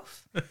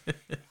himself.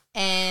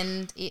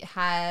 And it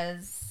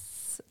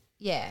has,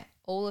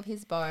 all of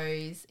his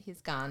bows,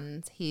 his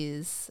guns,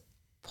 his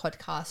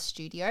podcast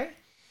studio.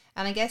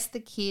 And I guess the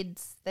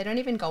kids, they don't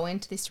even go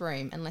into this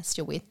room unless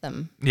you're with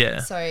them. Yeah.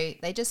 So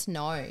they just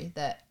know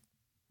that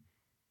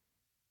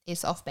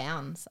it's off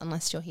bounds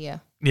unless you're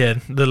here. Yeah,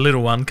 the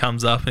little one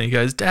comes up and he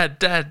goes,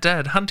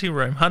 Dad, hunting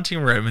room. And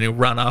he'll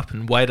run up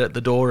and wait at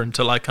the door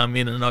until I come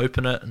in and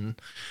open it. And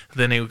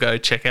then he'll go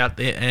check out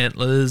their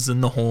antlers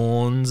and the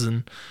horns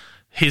and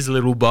his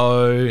little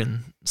bow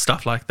and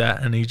stuff like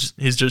that. And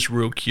he's just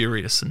real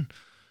curious and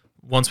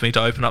wants me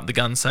to open up the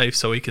gun safe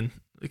so he can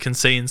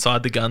see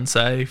inside the gun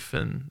safe,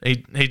 and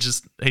he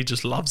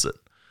just loves it.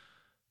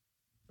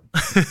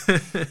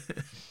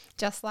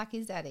 Just like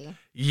his daddy.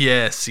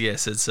 Yes,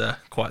 it's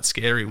quite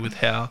scary with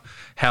how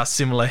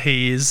similar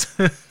he is.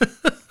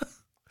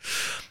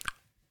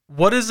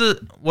 What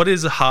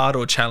is hard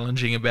or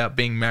challenging about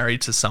being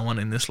married to someone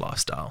in this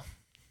lifestyle?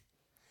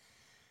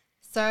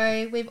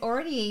 So we've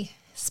already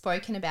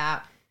spoken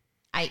about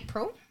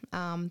April,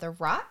 the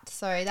rut.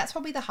 So that's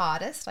probably the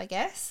hardest, I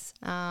guess,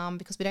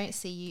 because we don't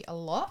see you a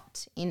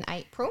lot in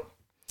April.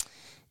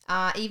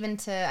 Even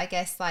to, I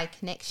guess,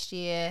 next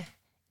year,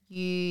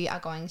 you are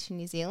going to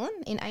New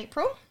Zealand in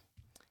April.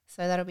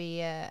 So that'll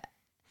be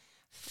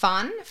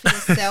fun for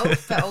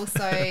yourself, but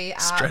also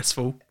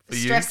stressful for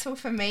you. Stressful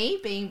for me,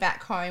 being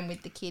back home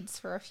with the kids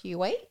for a few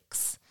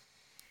weeks.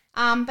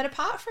 But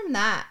apart from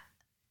that,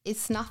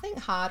 it's nothing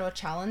hard or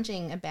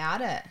challenging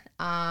about it.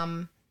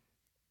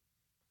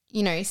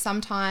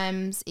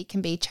 Sometimes it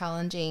can be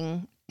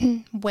challenging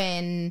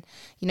when,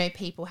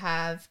 people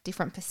have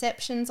different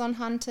perceptions on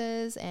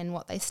hunters and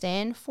what they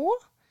stand for.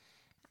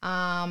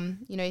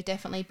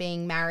 Definitely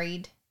being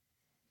married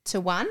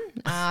to one.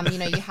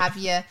 You have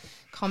your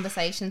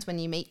conversations when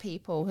you meet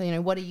people,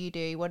 what do you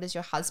do? What does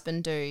your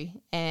husband do?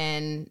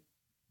 And,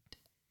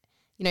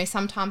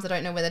 sometimes I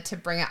don't know whether to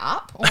bring it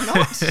up or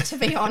not, to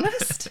be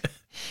honest,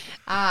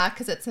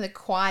 because it's an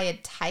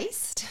acquired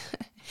taste.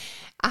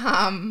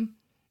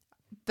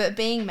 But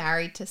being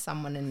married to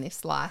someone in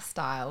this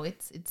lifestyle,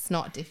 it's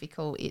not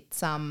difficult.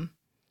 It's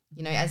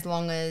as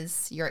long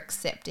as you're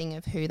accepting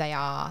of who they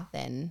are,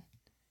 then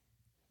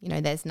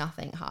there's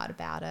nothing hard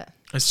about it.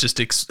 It's just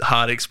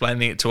hard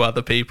explaining it to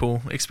other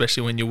people,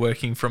 especially when you're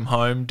working from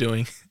home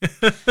doing.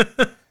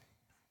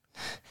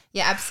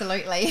 Yeah,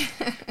 absolutely.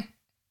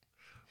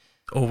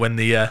 Or when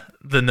the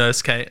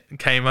nurse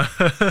came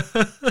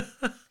over.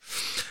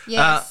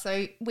 Yeah,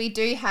 so we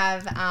do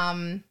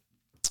have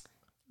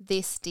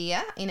this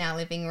deer in our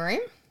living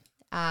room.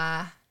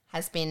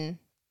 Has been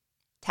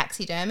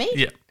taxidermied.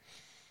 Yeah.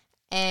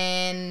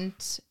 And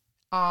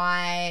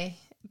I,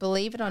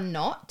 believe it or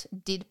not,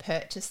 did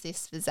purchase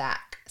this for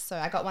Zach. So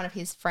I got one of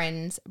his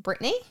friends,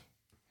 Brittany.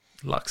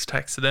 Lux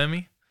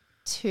Taxidermy.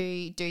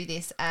 To do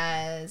this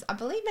as, I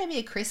believe, maybe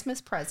a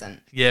Christmas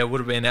present. Yeah, it would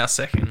have been our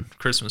second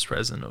Christmas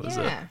present. It was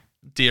a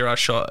deer I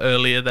shot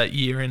earlier that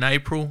year in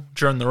April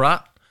during the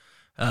rut.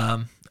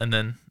 And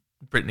then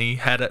Brittany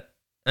had it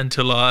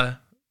until I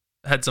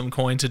had some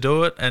coin to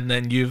do it, and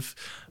then you've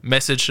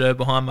messaged her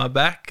behind my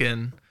back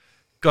and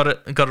got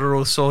it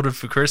all sorted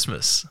for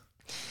Christmas.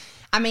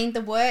 I mean,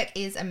 the work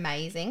is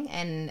amazing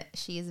and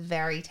she is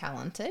very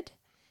talented.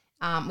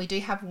 We do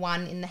have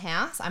one in the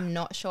house. I'm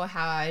not sure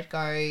how I'd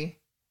go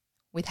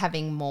with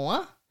having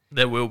more.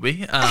 There will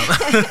be.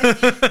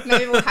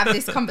 Maybe we'll have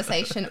this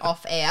conversation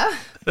off air.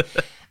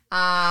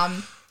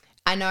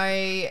 I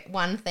know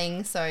one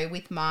thing, so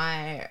with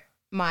my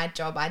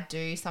job, I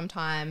do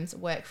sometimes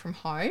work from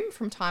home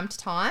from time to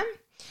time,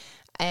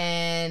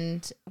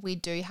 and we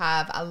do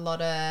have a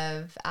lot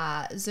of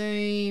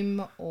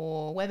Zoom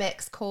or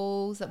WebEx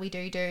calls that we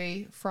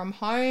do from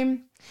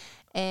home,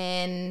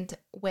 and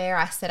where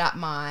I set up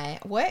my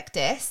work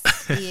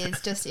desk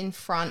is just in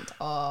front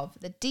of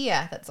the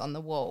deer that's on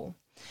the wall.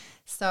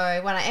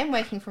 So when I am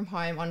working from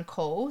home on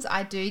calls,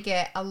 I do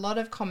get a lot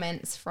of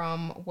comments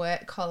from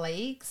work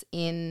colleagues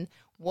in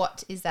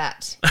what is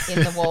that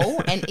in the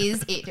wall and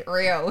is it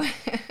real?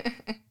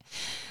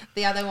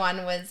 The other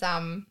one was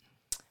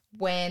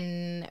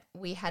when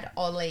we had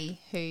Ollie,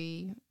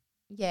 who,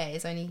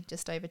 is only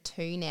just over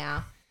 2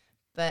 now,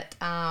 but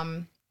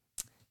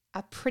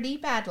a pretty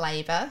bad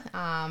labour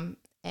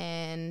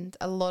and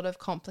a lot of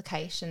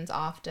complications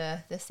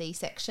after the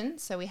C-section.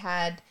 So we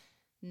had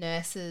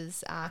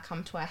nurses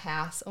come to our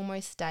house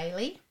almost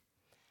daily,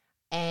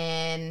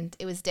 and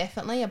it was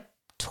definitely a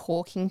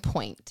talking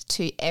point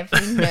to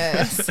every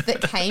nurse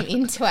that came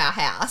into our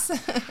house.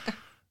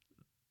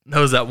 There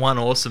was that one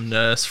awesome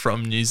nurse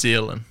from New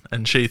Zealand,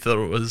 and she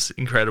thought it was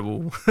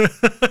incredible.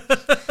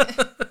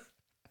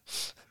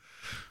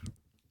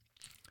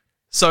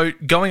 So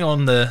going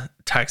on the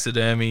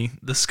taxidermy,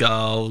 the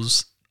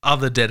skulls,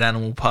 other dead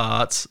animal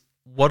parts,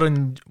 what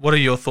are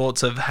your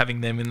thoughts of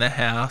having them in the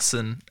house,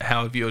 and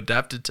how have you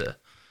adapted to?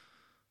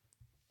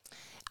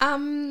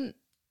 Some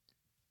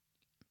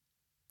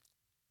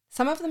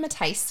of them are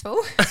tasteful.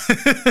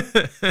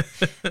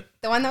 The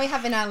one that we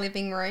have in our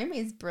living room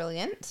is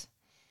brilliant.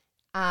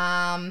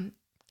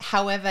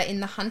 However, in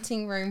the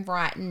hunting room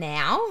right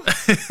now,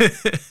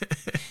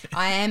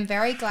 I am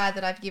very glad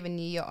that I've given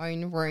you your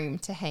own room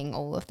to hang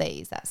all of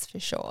these, that's for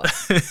sure.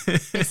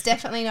 It's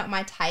definitely not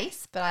my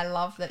taste, but I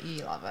love that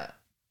you love it.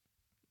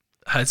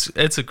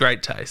 It's a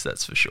great taste,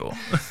 that's for sure.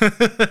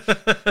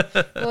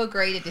 We'll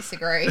agree to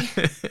disagree.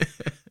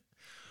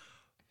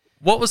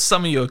 What was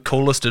some of your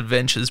coolest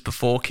adventures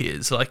before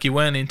kids? Like, you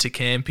weren't into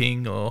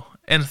camping or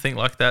anything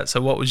like that,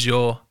 so what was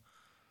your...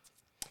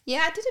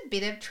 Yeah, I did a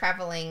bit of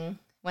traveling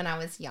when I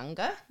was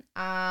younger.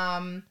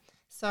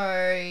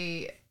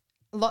 So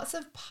lots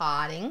of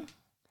partying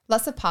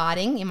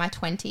in my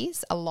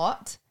 20s, a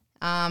lot.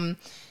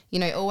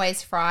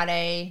 Always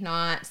Friday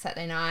night,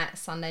 Saturday night,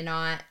 Sunday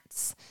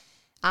nights.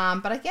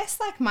 But I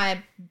guess like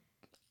my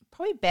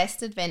probably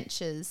best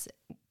adventures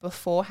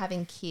before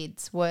having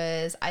kids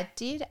was I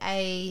did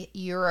a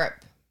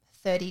Europe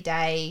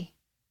 30-day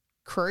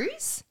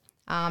cruise,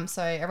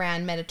 so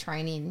around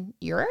Mediterranean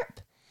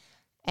Europe,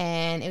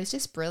 and it was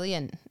just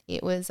brilliant.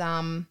 It was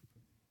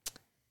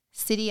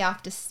city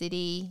after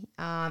city,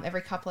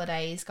 every couple of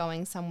days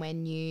going somewhere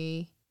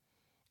new,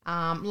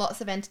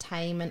 lots of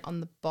entertainment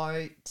on the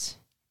boat.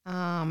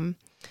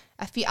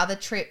 A few other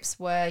trips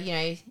were,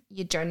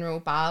 your general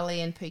Bali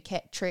and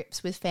Phuket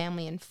trips with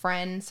family and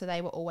friends, so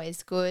they were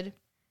always good.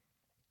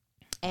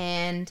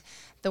 And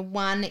the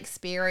one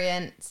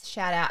experience,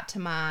 shout out to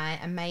my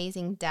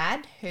amazing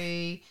dad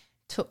who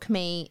took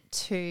me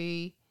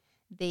to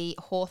the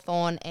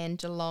Hawthorn and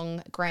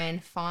Geelong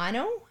Grand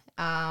Final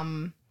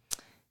in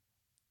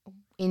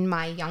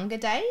my younger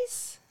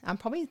days. I'm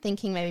probably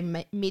thinking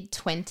maybe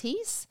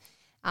mid-20s.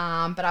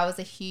 But I was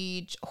a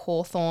huge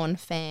Hawthorn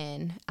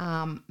fan,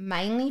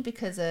 mainly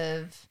because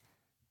of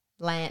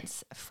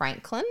Lance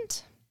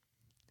Frankland.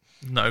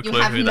 No clue. You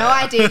have no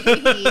idea who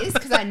he is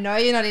because I know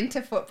you're not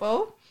into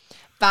football.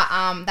 But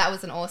that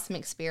was an awesome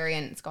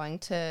experience going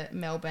to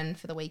Melbourne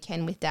for the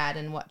weekend with Dad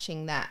and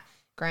watching that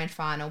grand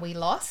final. We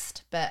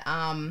lost, but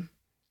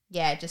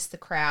just the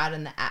crowd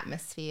and the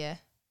atmosphere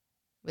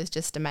was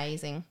just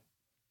amazing.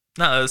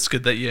 No, it's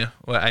good that you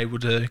were able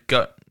to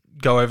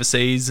go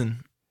overseas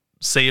and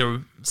see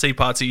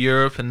parts of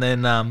Europe, and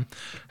then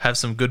have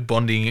some good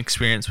bonding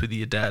experience with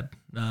your dad.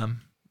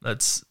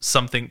 That's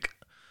something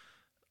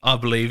I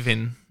believe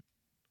in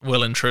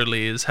well and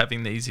truly, is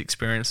having these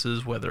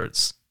experiences, whether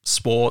it's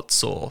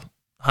sports or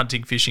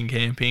hunting, fishing,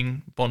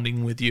 camping,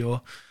 bonding with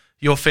your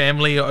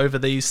family over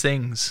these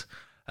things.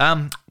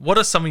 What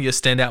are some of your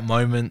standout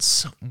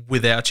moments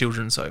with our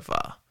children so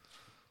far?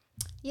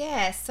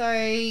 Yeah, so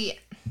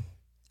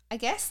I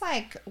guess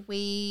I'm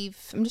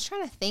just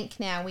trying to think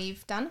now,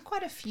 we've done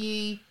quite a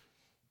few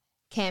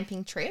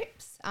camping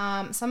trips.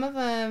 Some of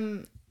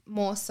them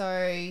more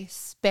so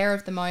spare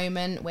of the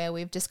moment, where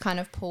we've just kind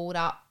of pulled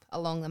up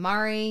along the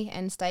Murray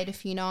and stayed a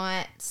few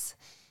nights.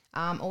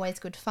 Always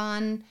good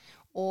fun.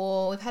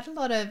 Or we've had a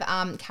lot of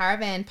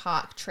caravan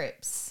park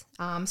trips.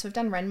 So we've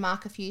done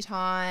Renmark a few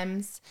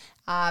times.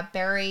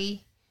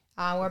 Berry.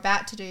 We're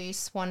about to do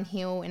Swan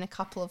Hill in a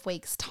couple of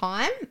weeks'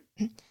 time.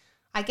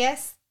 I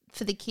guess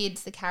for the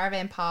kids, the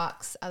caravan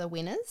parks are the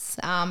winners,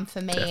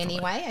 for me. Definitely.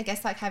 Anyway. I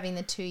guess having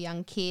the two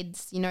young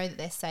kids, you know that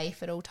they're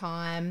safe at all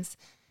times.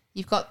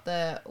 You've got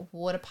the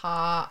water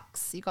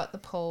parks, you've got the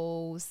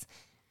pools,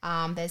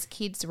 there's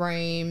kids'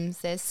 rooms,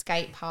 there's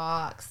skate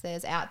parks,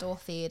 there's outdoor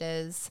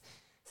theatres.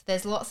 So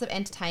there's lots of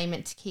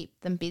entertainment to keep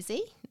them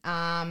busy.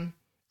 And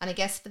I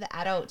guess for the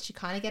adults, you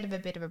kind of get a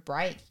bit of a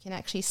break. You can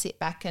actually sit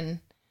back and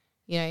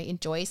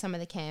enjoy some of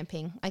the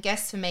camping. I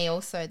guess for me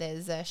also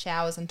there's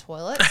showers and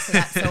toilets, so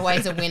that's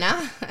always a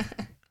winner.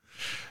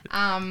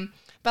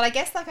 But I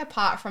guess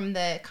apart from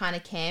the kind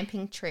of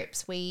camping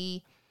trips,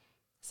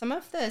 some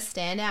of the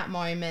standout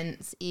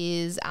moments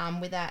is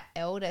with our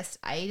eldest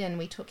Aiden,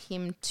 we took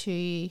him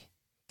to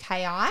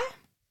KI,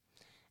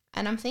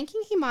 and I'm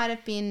thinking he might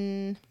have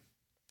been,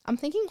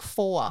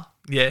 4.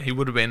 Yeah, he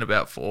would have been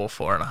about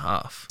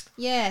 4.5.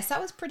 Yeah, so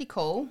that was pretty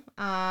cool.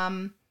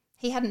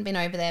 He hadn't been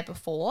over there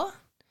before.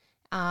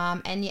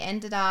 And we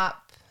ended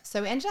up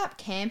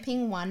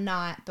camping one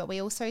night, but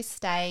we also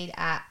stayed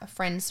at a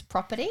friend's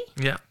property.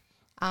 Yeah.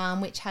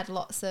 Which had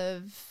lots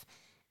of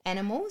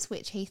animals,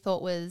 which he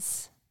thought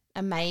was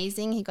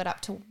amazing. He got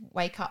up to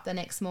wake up the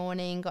next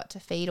morning, got to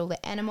feed all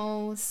the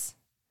animals.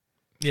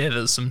 Yeah,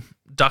 there's some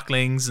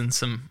ducklings and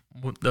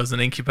there was an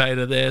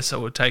incubator there,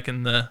 so we're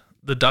taking the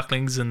the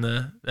ducklings and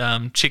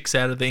the chicks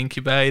out of the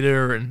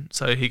incubator, and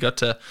so he got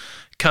to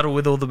cuddle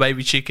with all the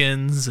baby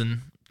chickens,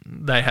 and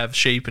they have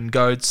sheep and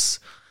goats.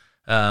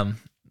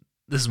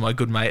 This is my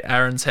good mate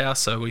Aaron's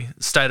house, so we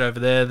stayed over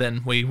there.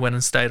 Then we went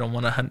and stayed on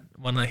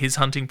one of his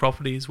hunting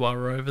properties while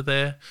we were over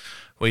there.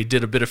 We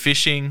did a bit of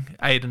fishing.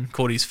 Aiden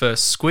caught his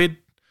first squid,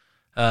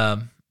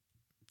 and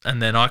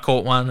then I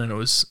caught one, and it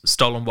was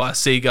stolen by a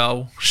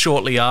seagull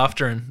shortly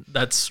after, and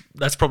that's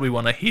probably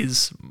one of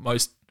his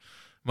most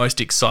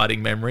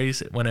exciting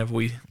memories. Whenever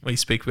we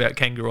speak about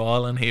Kangaroo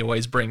Island, he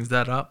always brings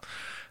that up.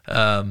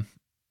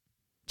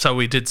 So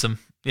we did some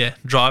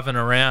driving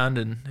around,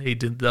 and he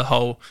did the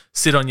whole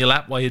sit on your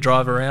lap while you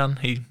drive around.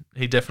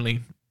 He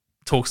definitely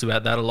talks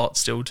about that a lot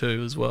still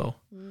too as well.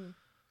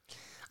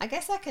 I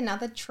guess like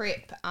another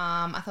trip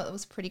I thought that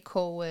was pretty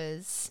cool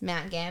was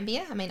Mount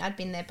Gambier. I mean, I'd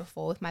been there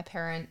before with my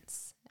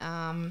parents,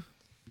 but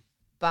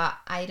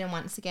Aiden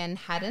once again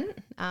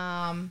hadn't.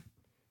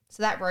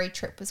 So that road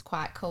trip was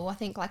quite cool. I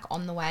think like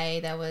on the way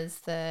there was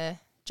the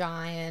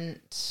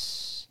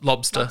giant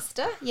lobster.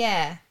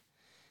 Yeah.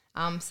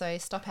 So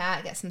stop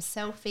out, get some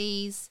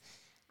selfies.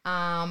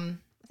 I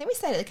think we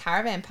stayed at the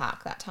caravan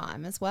park that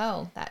time as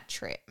well, that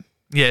trip.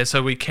 Yeah,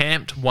 so we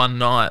camped one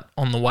night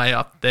on the way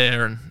up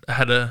there and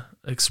had a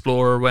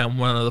explore around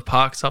one of the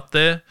parks up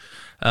there.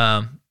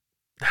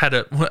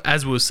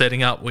 As we were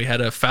setting up, we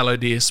had a fallow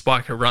deer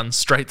spiker run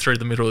straight through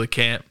the middle of the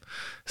camp.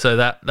 So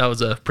that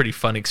was a pretty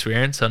fun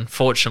experience.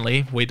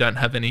 Unfortunately, we don't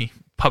have any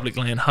public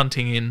land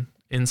hunting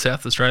in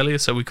South Australia,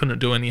 so we couldn't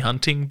do any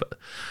hunting, but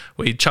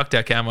we chucked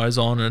our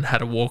camos on and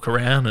had a walk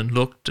around and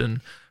looked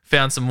and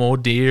found some more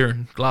deer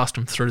and glassed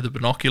them through the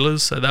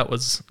binoculars. So that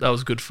was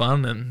good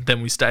fun. And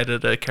then we stayed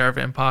at a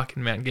caravan park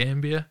in Mount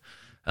Gambier.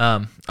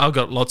 I've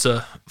got lots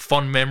of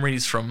fond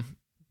memories from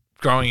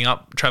growing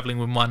up, travelling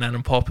with my nan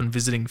and pop and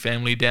visiting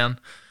family down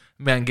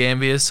Mount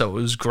Gambier. So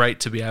it was great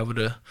to be able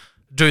to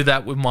do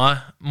that with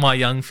my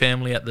young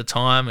family at the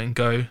time and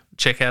go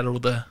check out all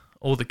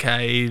the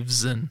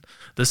caves and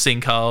the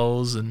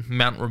sinkholes and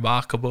Mount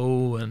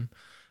Remarkable and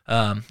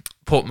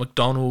Port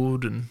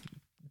MacDonald, and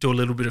do a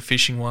little bit of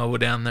fishing while we're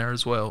down there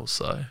as well.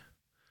 So I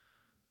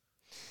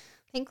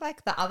think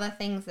like the other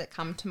things that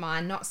come to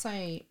mind, not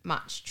so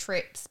much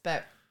trips,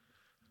 but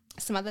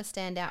some other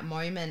standout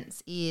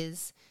moments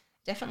is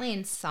definitely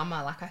in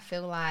summer. Like I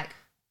feel like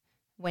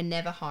we're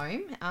never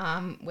home.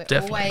 We're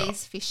Definitely always not.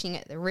 fishing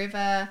at the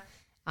river.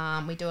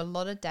 We do a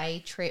lot of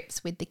day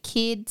trips with the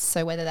kids,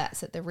 so whether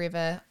that's at the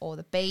river or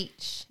the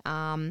beach.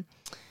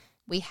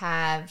 We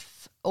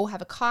all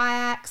have a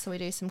kayak, so we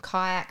do some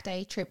kayak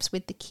day trips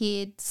with the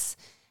kids.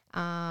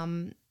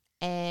 And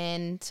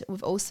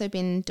we've also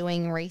been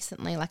doing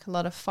recently like a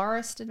lot of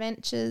forest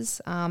adventures.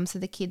 So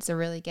the kids are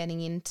really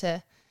getting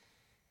into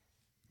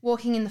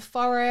walking in the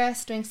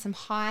forest, doing some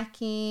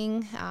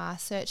hiking,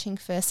 searching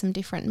for some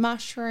different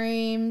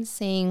mushrooms,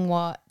 seeing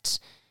what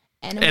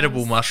animals.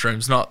 edible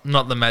mushrooms, not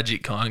the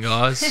magic kind,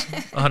 guys.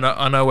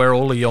 I know where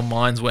all of your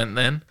minds went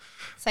then.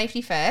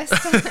 Safety first.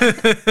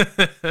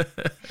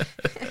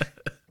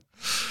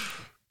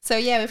 So,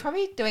 yeah, we're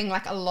probably doing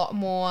like a lot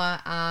more,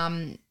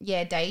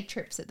 day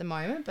trips at the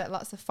moment, but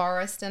lots of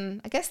forest.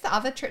 And I guess the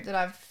other trip that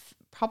I've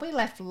probably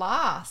left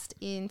last,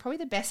 probably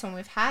the best one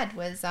we've had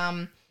was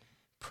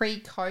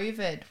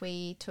pre-COVID.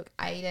 We took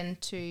Aiden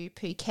to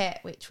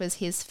Phuket, which was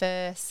his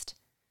first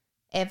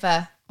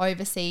ever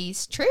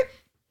overseas trip.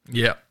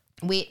 Yeah.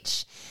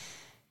 Which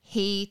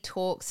he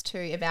talks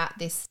to about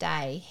this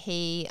day.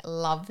 He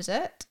loved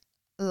it,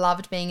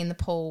 loved being in the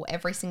pool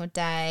every single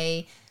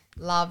day,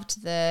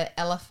 loved the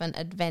elephant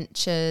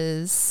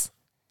adventures.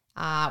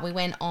 We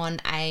went on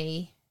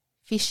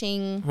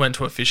Went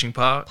to a fishing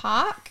park.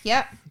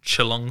 Yep.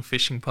 Geelong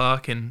Fishing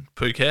Park in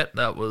Phuket.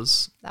 That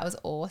was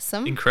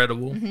awesome.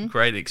 Incredible. Mm-hmm.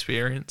 Great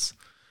experience.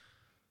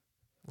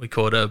 We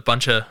caught a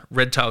bunch of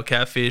red-tailed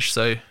catfish.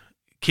 So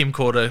Kim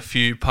caught a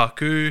few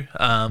paku.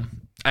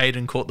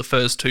 Aiden caught the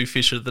first 2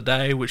 fish of the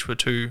day, which were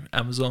 2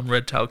 Amazon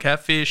red-tailed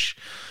catfish.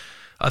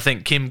 I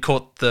think Kim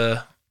caught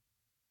the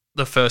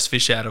first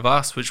fish out of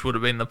us, which would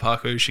have been the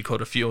paku. She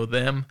caught a few of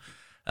them.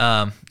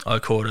 I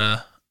caught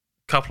a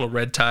couple of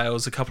red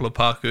tails, a couple of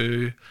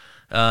paku,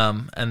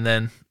 and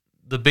then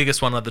the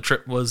biggest one of the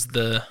trip was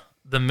the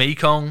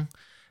Mekong.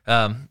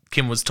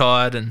 Kim was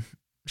tired and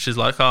she's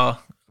like,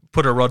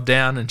 put her rod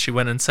down, and she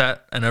went and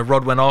sat, and her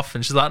rod went off,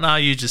 and she's like, no,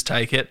 you just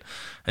take it.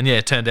 And yeah,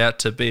 it turned out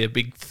to be a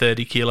big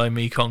 30-kilo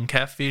Mekong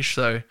catfish,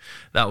 so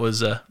that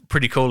was a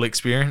pretty cool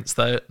experience.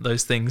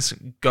 Those things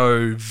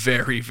go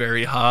very,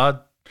 very hard.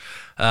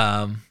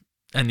 And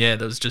yeah,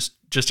 that was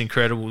just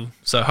incredible.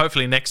 So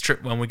hopefully next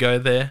trip when we go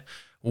there,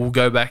 we'll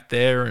go back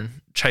there and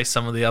chase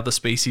some of the other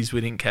species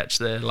we didn't catch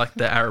there, like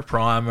the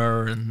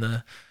araprimer and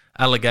the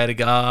alligator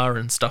gar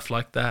and stuff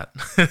like that,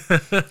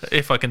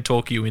 if I can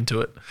talk you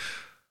into it.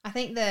 I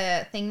think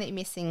the thing that you're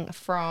missing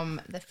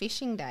from the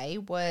fishing day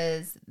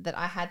was that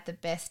I had the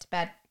best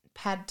pad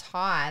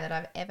thai that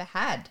I've ever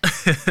had.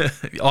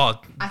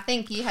 I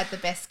think you had the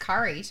best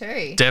curry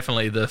too.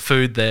 Definitely. The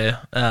food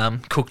there,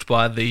 cooked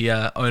by the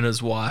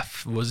owner's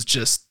wife, was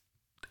just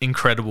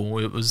incredible.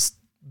 It was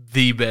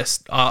the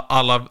best.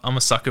 I'm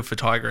a sucker for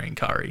Thai green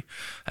curry,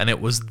 and it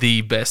was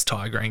the best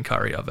Thai green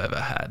curry I've ever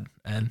had.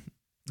 And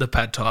the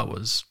pad Thai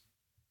was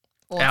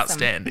Awesome.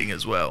 outstanding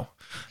as well,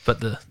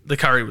 but the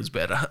curry was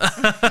better.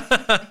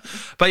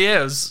 But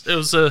yeah, it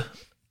was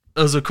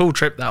a cool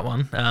trip, that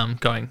one.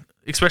 Going,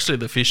 especially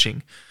the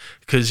fishing,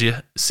 because you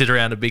sit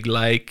around a big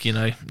lake. You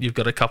know, you've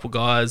got a couple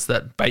guys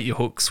that bait your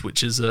hooks,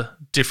 which is a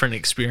different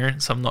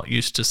experience. I'm not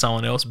used to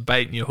someone else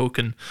baiting your hook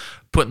and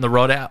putting the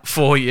rod out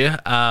for you.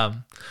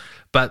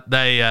 But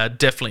they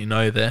definitely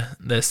know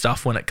their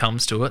stuff when it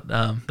comes to it.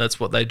 That's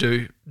what they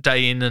do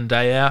day in and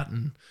day out,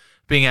 and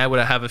being able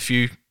to have a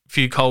few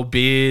cold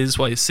beers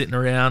while you're sitting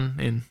around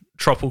in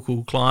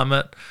tropical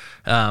climate.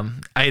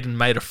 Aiden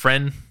made a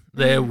friend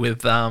there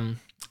with another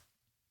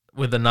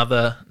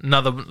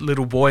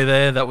little boy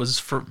there that was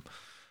from,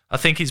 I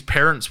think his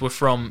parents were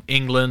from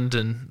England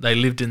and they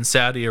lived in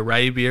Saudi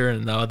Arabia,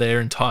 and they were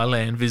there in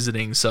Thailand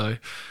visiting. So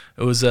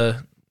it was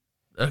a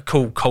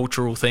cool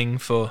cultural thing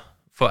for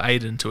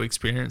Aiden to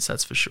experience,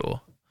 that's for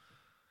sure.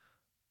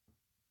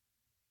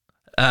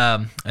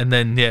 And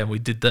then we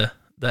did the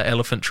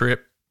elephant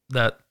trip.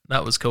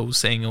 That was cool,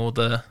 seeing all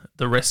the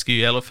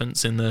rescue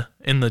elephants in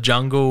the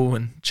jungle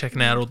and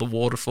checking out all the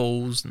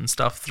waterfalls and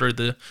stuff through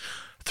the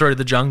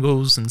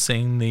jungles, and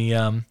seeing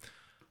the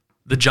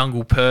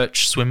jungle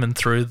perch swimming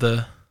through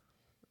the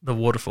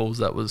waterfalls.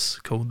 That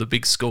was cool. The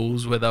big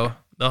schools where they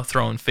were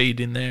throwing feed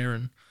in there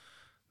and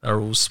they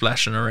were all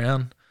splashing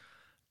around.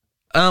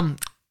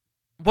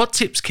 What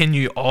tips can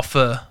you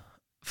offer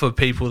for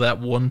people that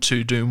want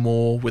to do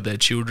more with their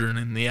children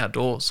in the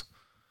outdoors?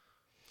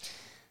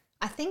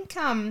 I think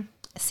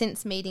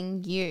since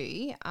meeting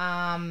you,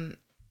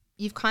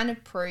 you've kind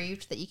of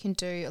proved that you can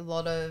do a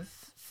lot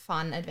of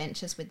fun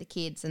adventures with the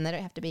kids, and they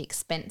don't have to be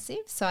expensive.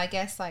 So I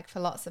guess, like, for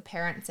lots of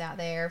parents out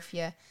there, if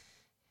you're,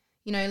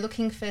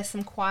 looking for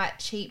some quiet,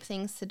 cheap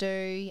things to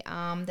do,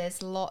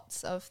 there's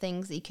lots of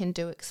things that you can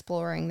do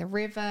exploring the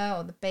river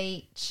or the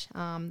beach,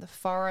 the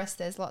forest.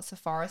 There's lots of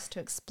forest to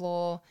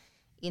explore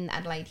in the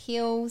Adelaide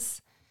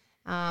Hills.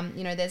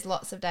 There's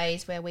lots of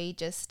days where we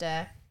just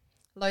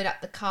load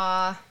up the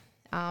car,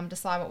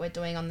 decide what we're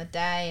doing on the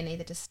day, and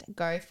either just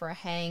go for a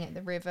hang at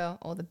the river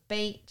or the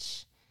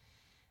beach.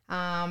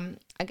 I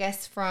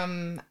guess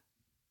from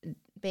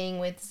being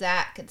with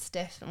Zach, it's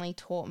definitely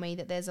taught me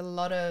that there's a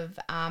lot of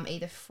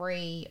either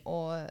free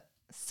or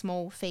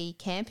small fee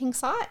camping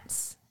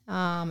sites,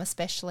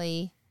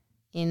 especially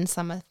in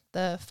some of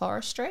the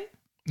forestry.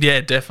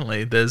 Yeah,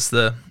 definitely. There's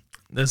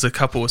a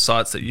couple of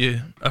sites that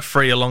you are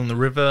free along the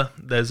river.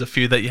 There's a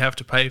few that you have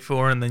to pay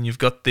for, and then you've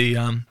got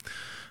the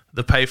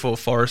pay for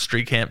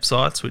forestry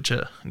campsites, which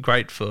are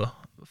great for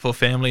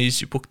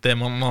families. You book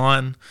them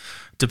online,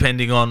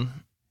 depending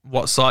on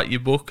what site you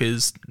book,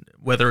 is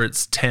whether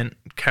it's tent,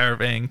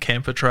 caravan,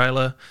 camper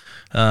trailer.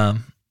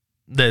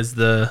 There's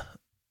the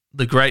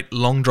great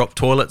long drop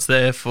toilets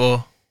there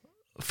for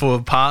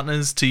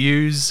partners to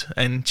use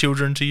and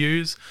children to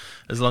use,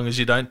 as long as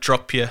you don't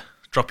drop your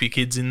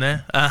kids in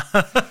there.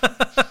 But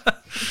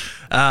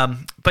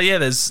yeah,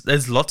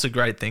 there's lots of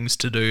great things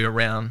to do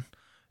around,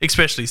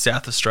 especially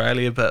South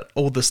Australia, but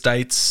all the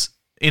states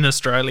in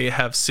Australia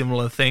have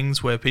similar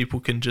things where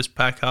people can just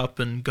pack up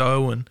and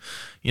go, and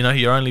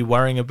you're only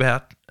worrying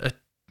about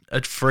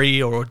a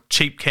free or a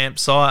cheap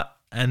campsite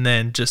and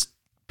then just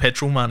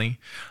petrol money.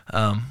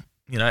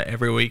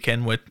 Every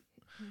weekend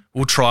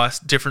we'll try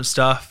different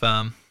stuff.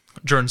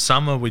 During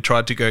summer we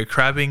tried to go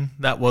crabbing.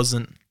 That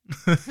wasn't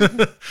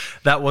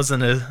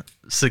a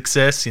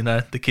success.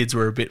 The kids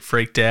were a bit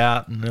freaked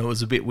out, and it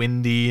was a bit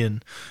windy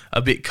and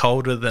a bit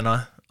colder than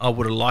I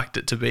would have liked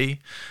it to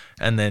be.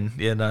 And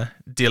then,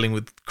 dealing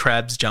with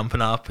crabs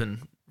jumping up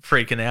and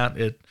freaking out,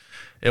 it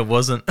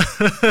wasn't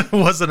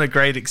wasn't a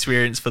great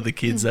experience for the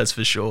kids, that's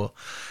for sure.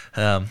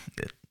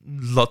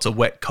 Lots of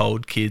wet,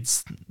 cold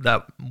kids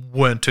that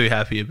weren't too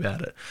happy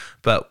about it.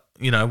 But,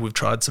 we've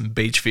tried some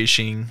beach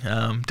fishing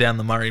down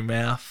the Murray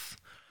Mouth,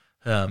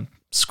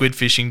 squid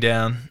fishing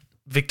down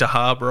Victor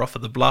Harbour off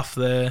of the bluff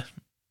there.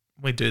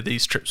 We do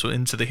these trips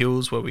into the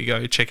hills where we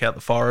go check out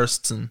the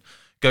forests and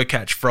go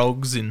catch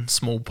frogs in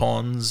small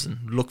ponds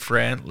and look for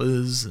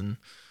antlers and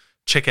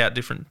check out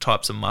different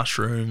types of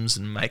mushrooms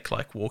and make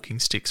like walking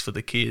sticks for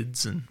the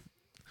kids. And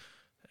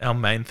our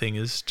main thing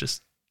is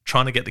just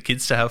trying to get the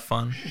kids to have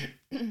fun.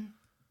 I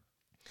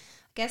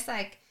guess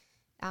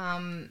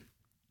other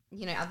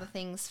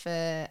things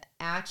for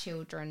our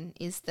children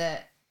is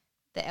that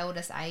the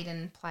eldest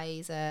Aiden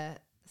plays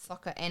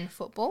soccer and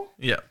football.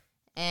 Yeah.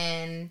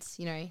 And,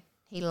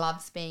 he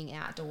loves being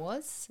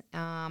outdoors.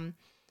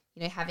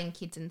 Having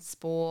kids in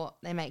sport,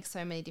 they make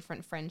so many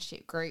different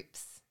friendship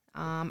groups.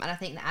 And I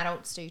think the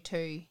adults do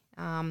too.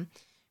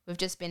 We've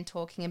just been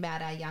talking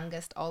about our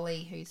youngest,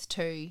 Ollie, who's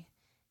 2.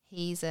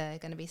 He's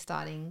going to be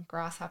starting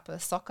grasshopper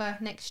soccer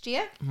next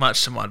year.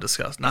 Much to my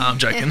disgust. No, I'm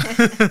joking.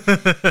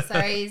 So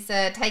he's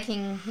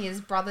taking his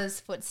brother's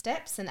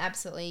footsteps and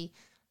absolutely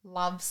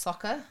loves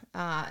soccer.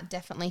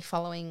 Definitely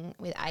following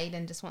with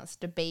Aiden, just wants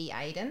to be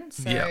Aiden.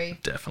 So yeah,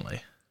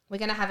 definitely. We're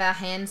going to have our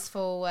hands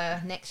full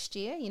next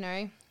year,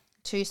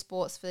 2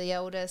 sports for the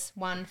eldest,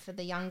 1 for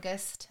the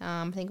youngest.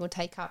 I think we'll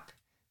take up,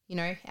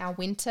 our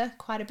winter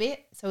quite a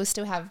bit. So we'll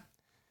still have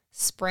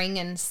spring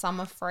and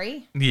summer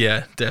free.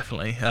 Yeah,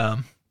 definitely.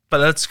 But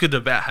that's good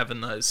about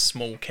having those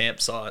small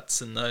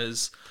campsites and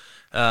those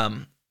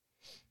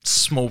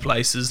small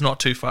places not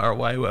too far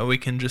away where we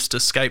can just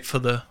escape for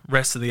the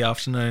rest of the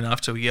afternoon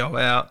after we go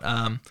out.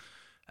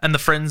 And the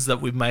friends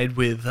that we've made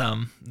with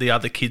the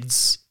other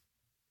kids'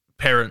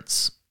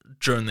 parents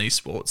during these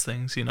sports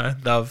things,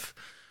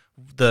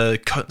 the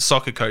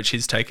soccer coach,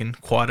 he's taken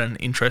quite an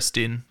interest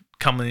in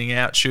coming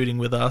out shooting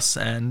with us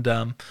and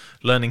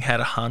learning how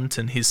to hunt,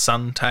 and his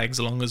son tags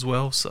along as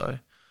well. So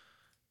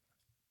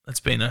it's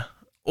been an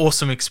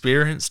awesome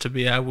experience to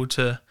be able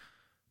to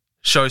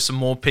show some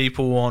more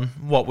people on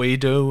what we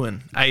do,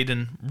 and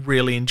Aiden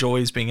really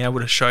enjoys being able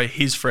to show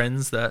his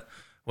friends that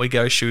we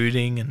go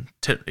shooting and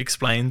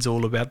explains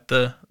all about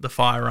the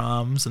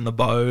firearms and the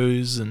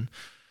bows and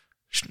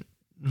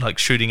like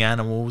shooting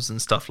animals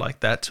and stuff like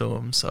that to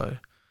them. So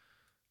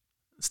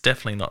it's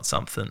definitely not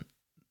something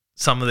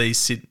some of these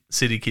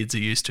city kids are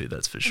used to,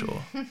 that's for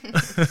sure.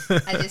 They're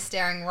just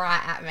staring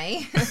right at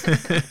me.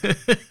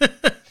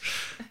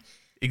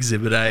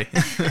 Exhibit A.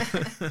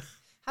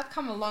 I've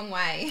come a long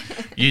way.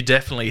 You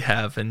definitely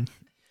have, and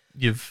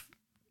you've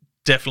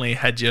definitely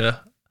had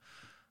your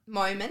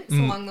moments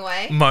along the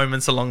way.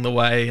 Moments along the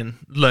way and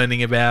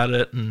learning about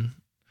it, and,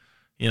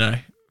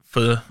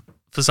 for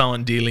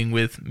someone dealing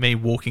with me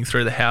walking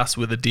through the house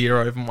with a deer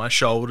over my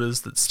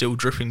shoulders that's still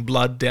dripping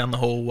blood down the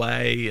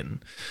hallway,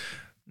 and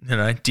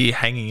deer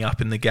hanging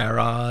up in the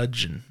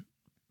garage and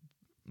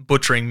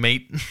butchering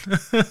meat,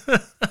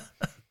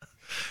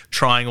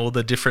 trying all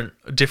the different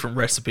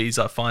recipes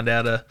I find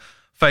out of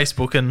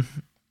Facebook, and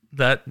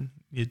that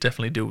you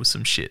definitely deal with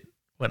some shit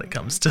when it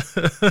comes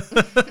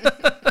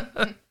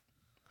to.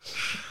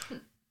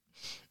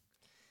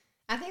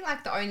 I think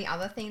like the only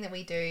other thing that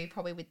we do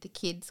probably with the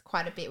kids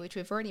quite a bit, which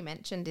we've already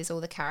mentioned, is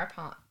all the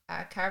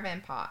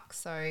caravan parks.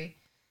 So,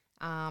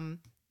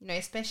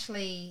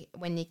 especially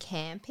when you're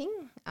camping,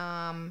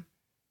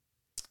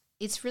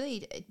 it's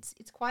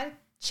quite a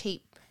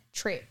cheap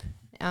trip.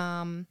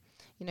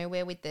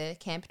 We're with the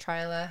camper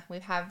trailer. We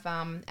have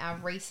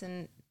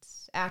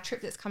our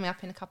trip that's coming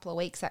up in a couple of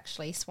weeks,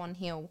 actually, Swan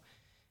Hill.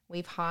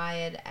 We've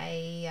hired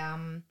a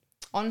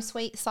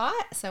ensuite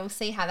site, so we'll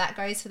see how that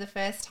goes for the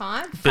first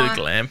time. Bit of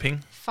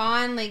glamping.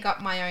 Finally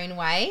got my own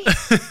way.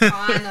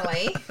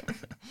 Finally.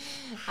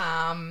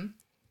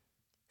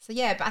 So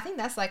yeah, but I think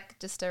that's like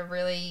just a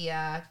really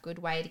good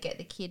way to get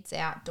the kids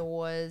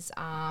outdoors,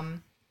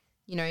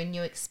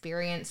 new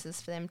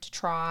experiences for them to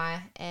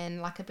try,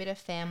 and like a bit of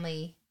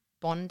family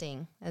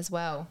bonding as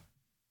well.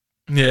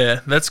 Yeah,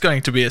 that's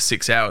going to be a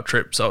 6-hour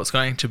trip, so it's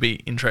going to be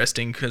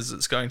interesting because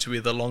it's going to be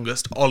the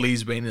longest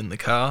Ollie's been in the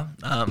car.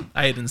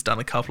 Aiden's done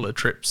a couple of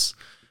trips,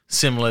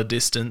 similar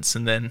distance,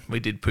 and then we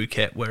did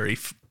Phuket where he,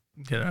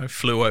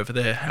 flew over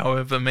there,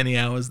 however many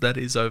hours that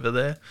is over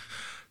there.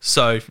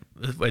 So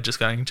we're just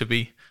going to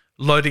be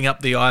loading up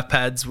the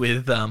iPads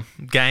with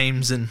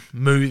games and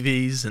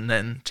movies, and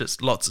then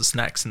just lots of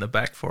snacks in the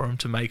back for them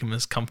to make them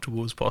as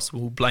comfortable as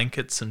possible,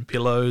 blankets and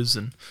pillows,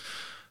 and,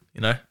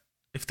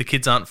 if the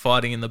kids aren't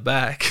fighting in the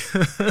back,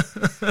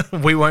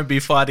 we won't be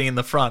fighting in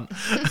the front.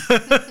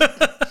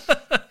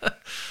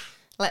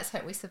 Let's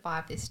hope we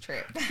survive this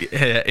trip.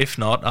 Yeah, if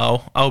not,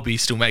 I'll be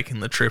still making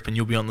the trip, and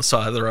you'll be on the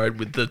side of the road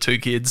with the 2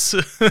 kids. I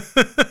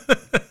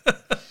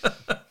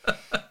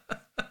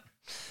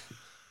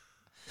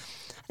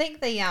think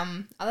the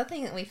other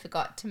thing that we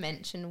forgot to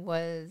mention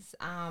was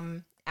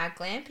our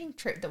glamping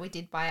trip that we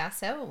did by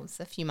ourselves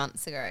a few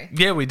months ago.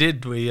 Yeah, we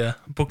did. We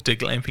booked a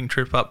glamping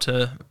trip up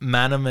to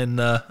Manham in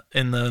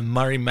the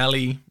Murray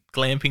Mallee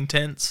glamping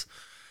tents.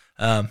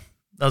 That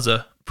was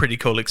a pretty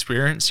cool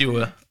experience.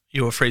 You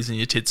were freezing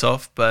your tits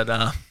off, but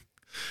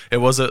it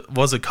was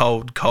a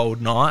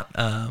cold night.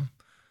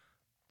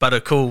 But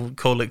a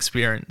cool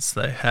experience.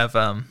 They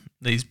have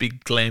these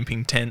big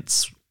glamping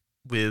tents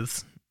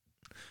with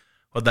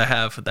what they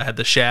have. They had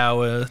the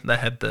shower. They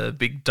had the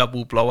big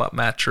double blow up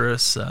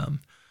mattress.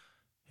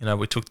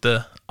 We took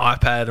the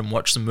iPad and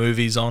watched some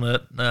movies on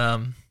it.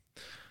 But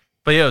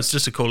yeah, it was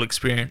just a cool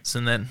experience.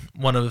 And then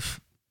one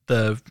of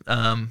the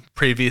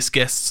previous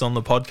guests on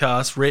the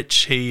podcast,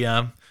 Rich, he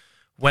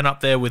went up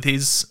there with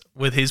his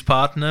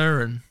partner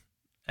and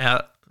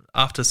out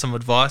after some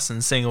advice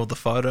and seeing all the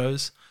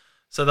photos.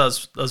 So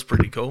that was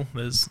pretty cool.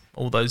 There's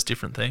all those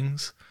different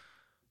things.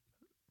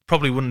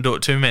 Probably wouldn't do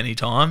it too many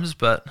times,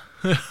 but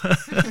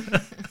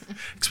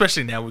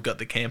especially now we've got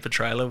the camper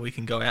trailer, we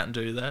can go out and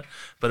do that.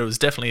 But it was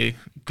definitely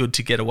good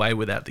to get away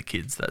without the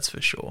kids, that's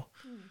for sure.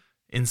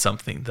 In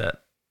something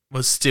that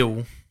was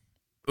it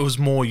was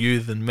more you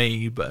than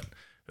me, but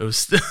it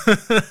was... No,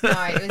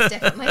 it was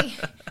definitely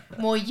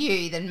more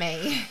you than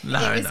me.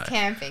 No, it was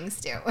camping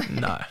still.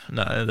 No,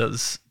 that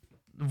was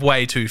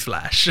way too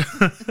flash.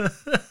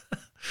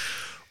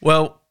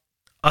 Well,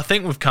 I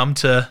think we've come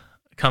to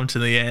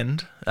the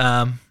end.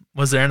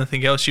 Was there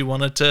anything else you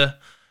wanted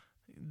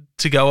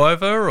to go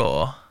over,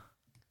 or?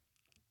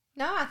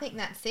 No, I think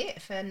that's it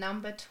for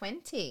number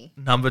 20.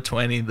 Number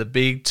 20, the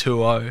big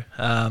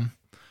 2-0.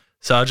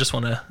 So I just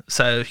want to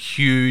say a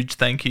huge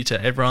thank you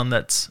to everyone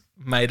that's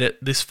made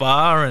it this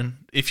far. And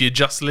if you're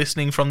just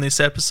listening from this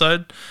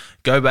episode,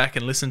 go back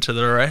and listen to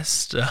the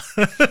rest.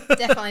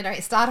 Definitely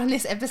don't start on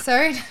this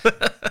episode.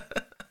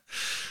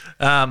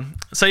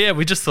 So yeah,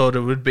 we just thought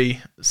it would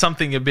be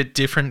something a bit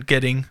different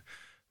getting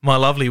my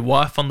lovely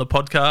wife on the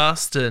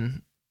podcast,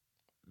 and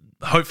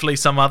hopefully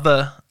some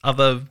other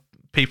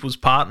people's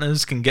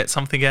partners can get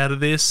something out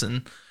of this,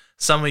 and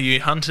some of you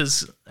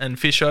hunters and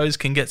fishers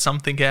can get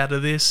something out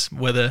of this,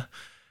 whether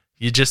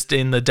you're just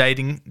in the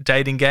dating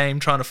game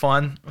trying to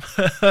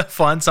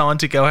find someone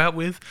to go out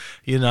with.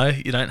 You know,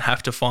 you don't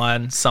have to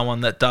find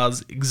someone that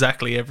does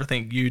exactly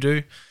everything you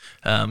do.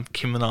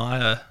 Kim and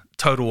I are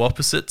total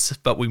opposites,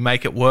 but we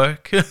make it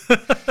work.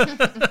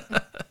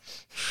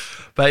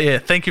 But yeah,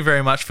 thank you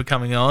very much for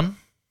coming on.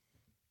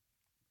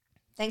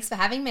 Thanks for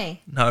having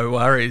me. No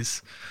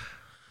worries.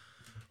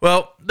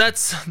 Well,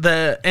 that's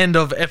the end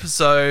of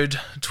episode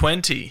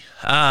 20.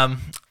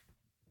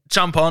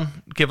 Jump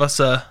on, give us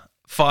a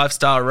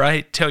 5-star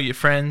rate, tell your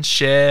friends,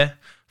 share,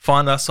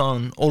 find us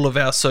on all of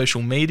our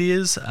social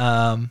medias,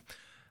 at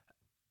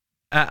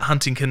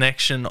Hunting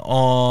Connection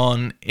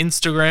on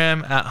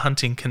Instagram, at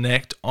Hunting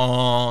Connect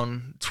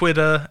on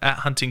Twitter, at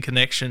Hunting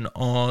Connection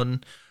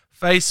on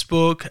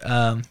Facebook.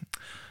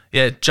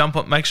 Jump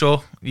on, make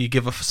sure you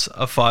give us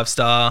a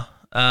 5-star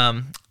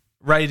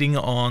rating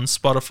on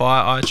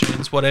Spotify,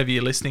 iTunes, whatever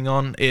you're listening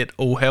on. It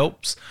all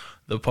helps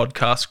the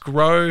podcast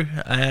grow.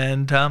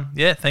 And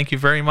thank you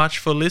very much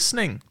for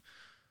listening.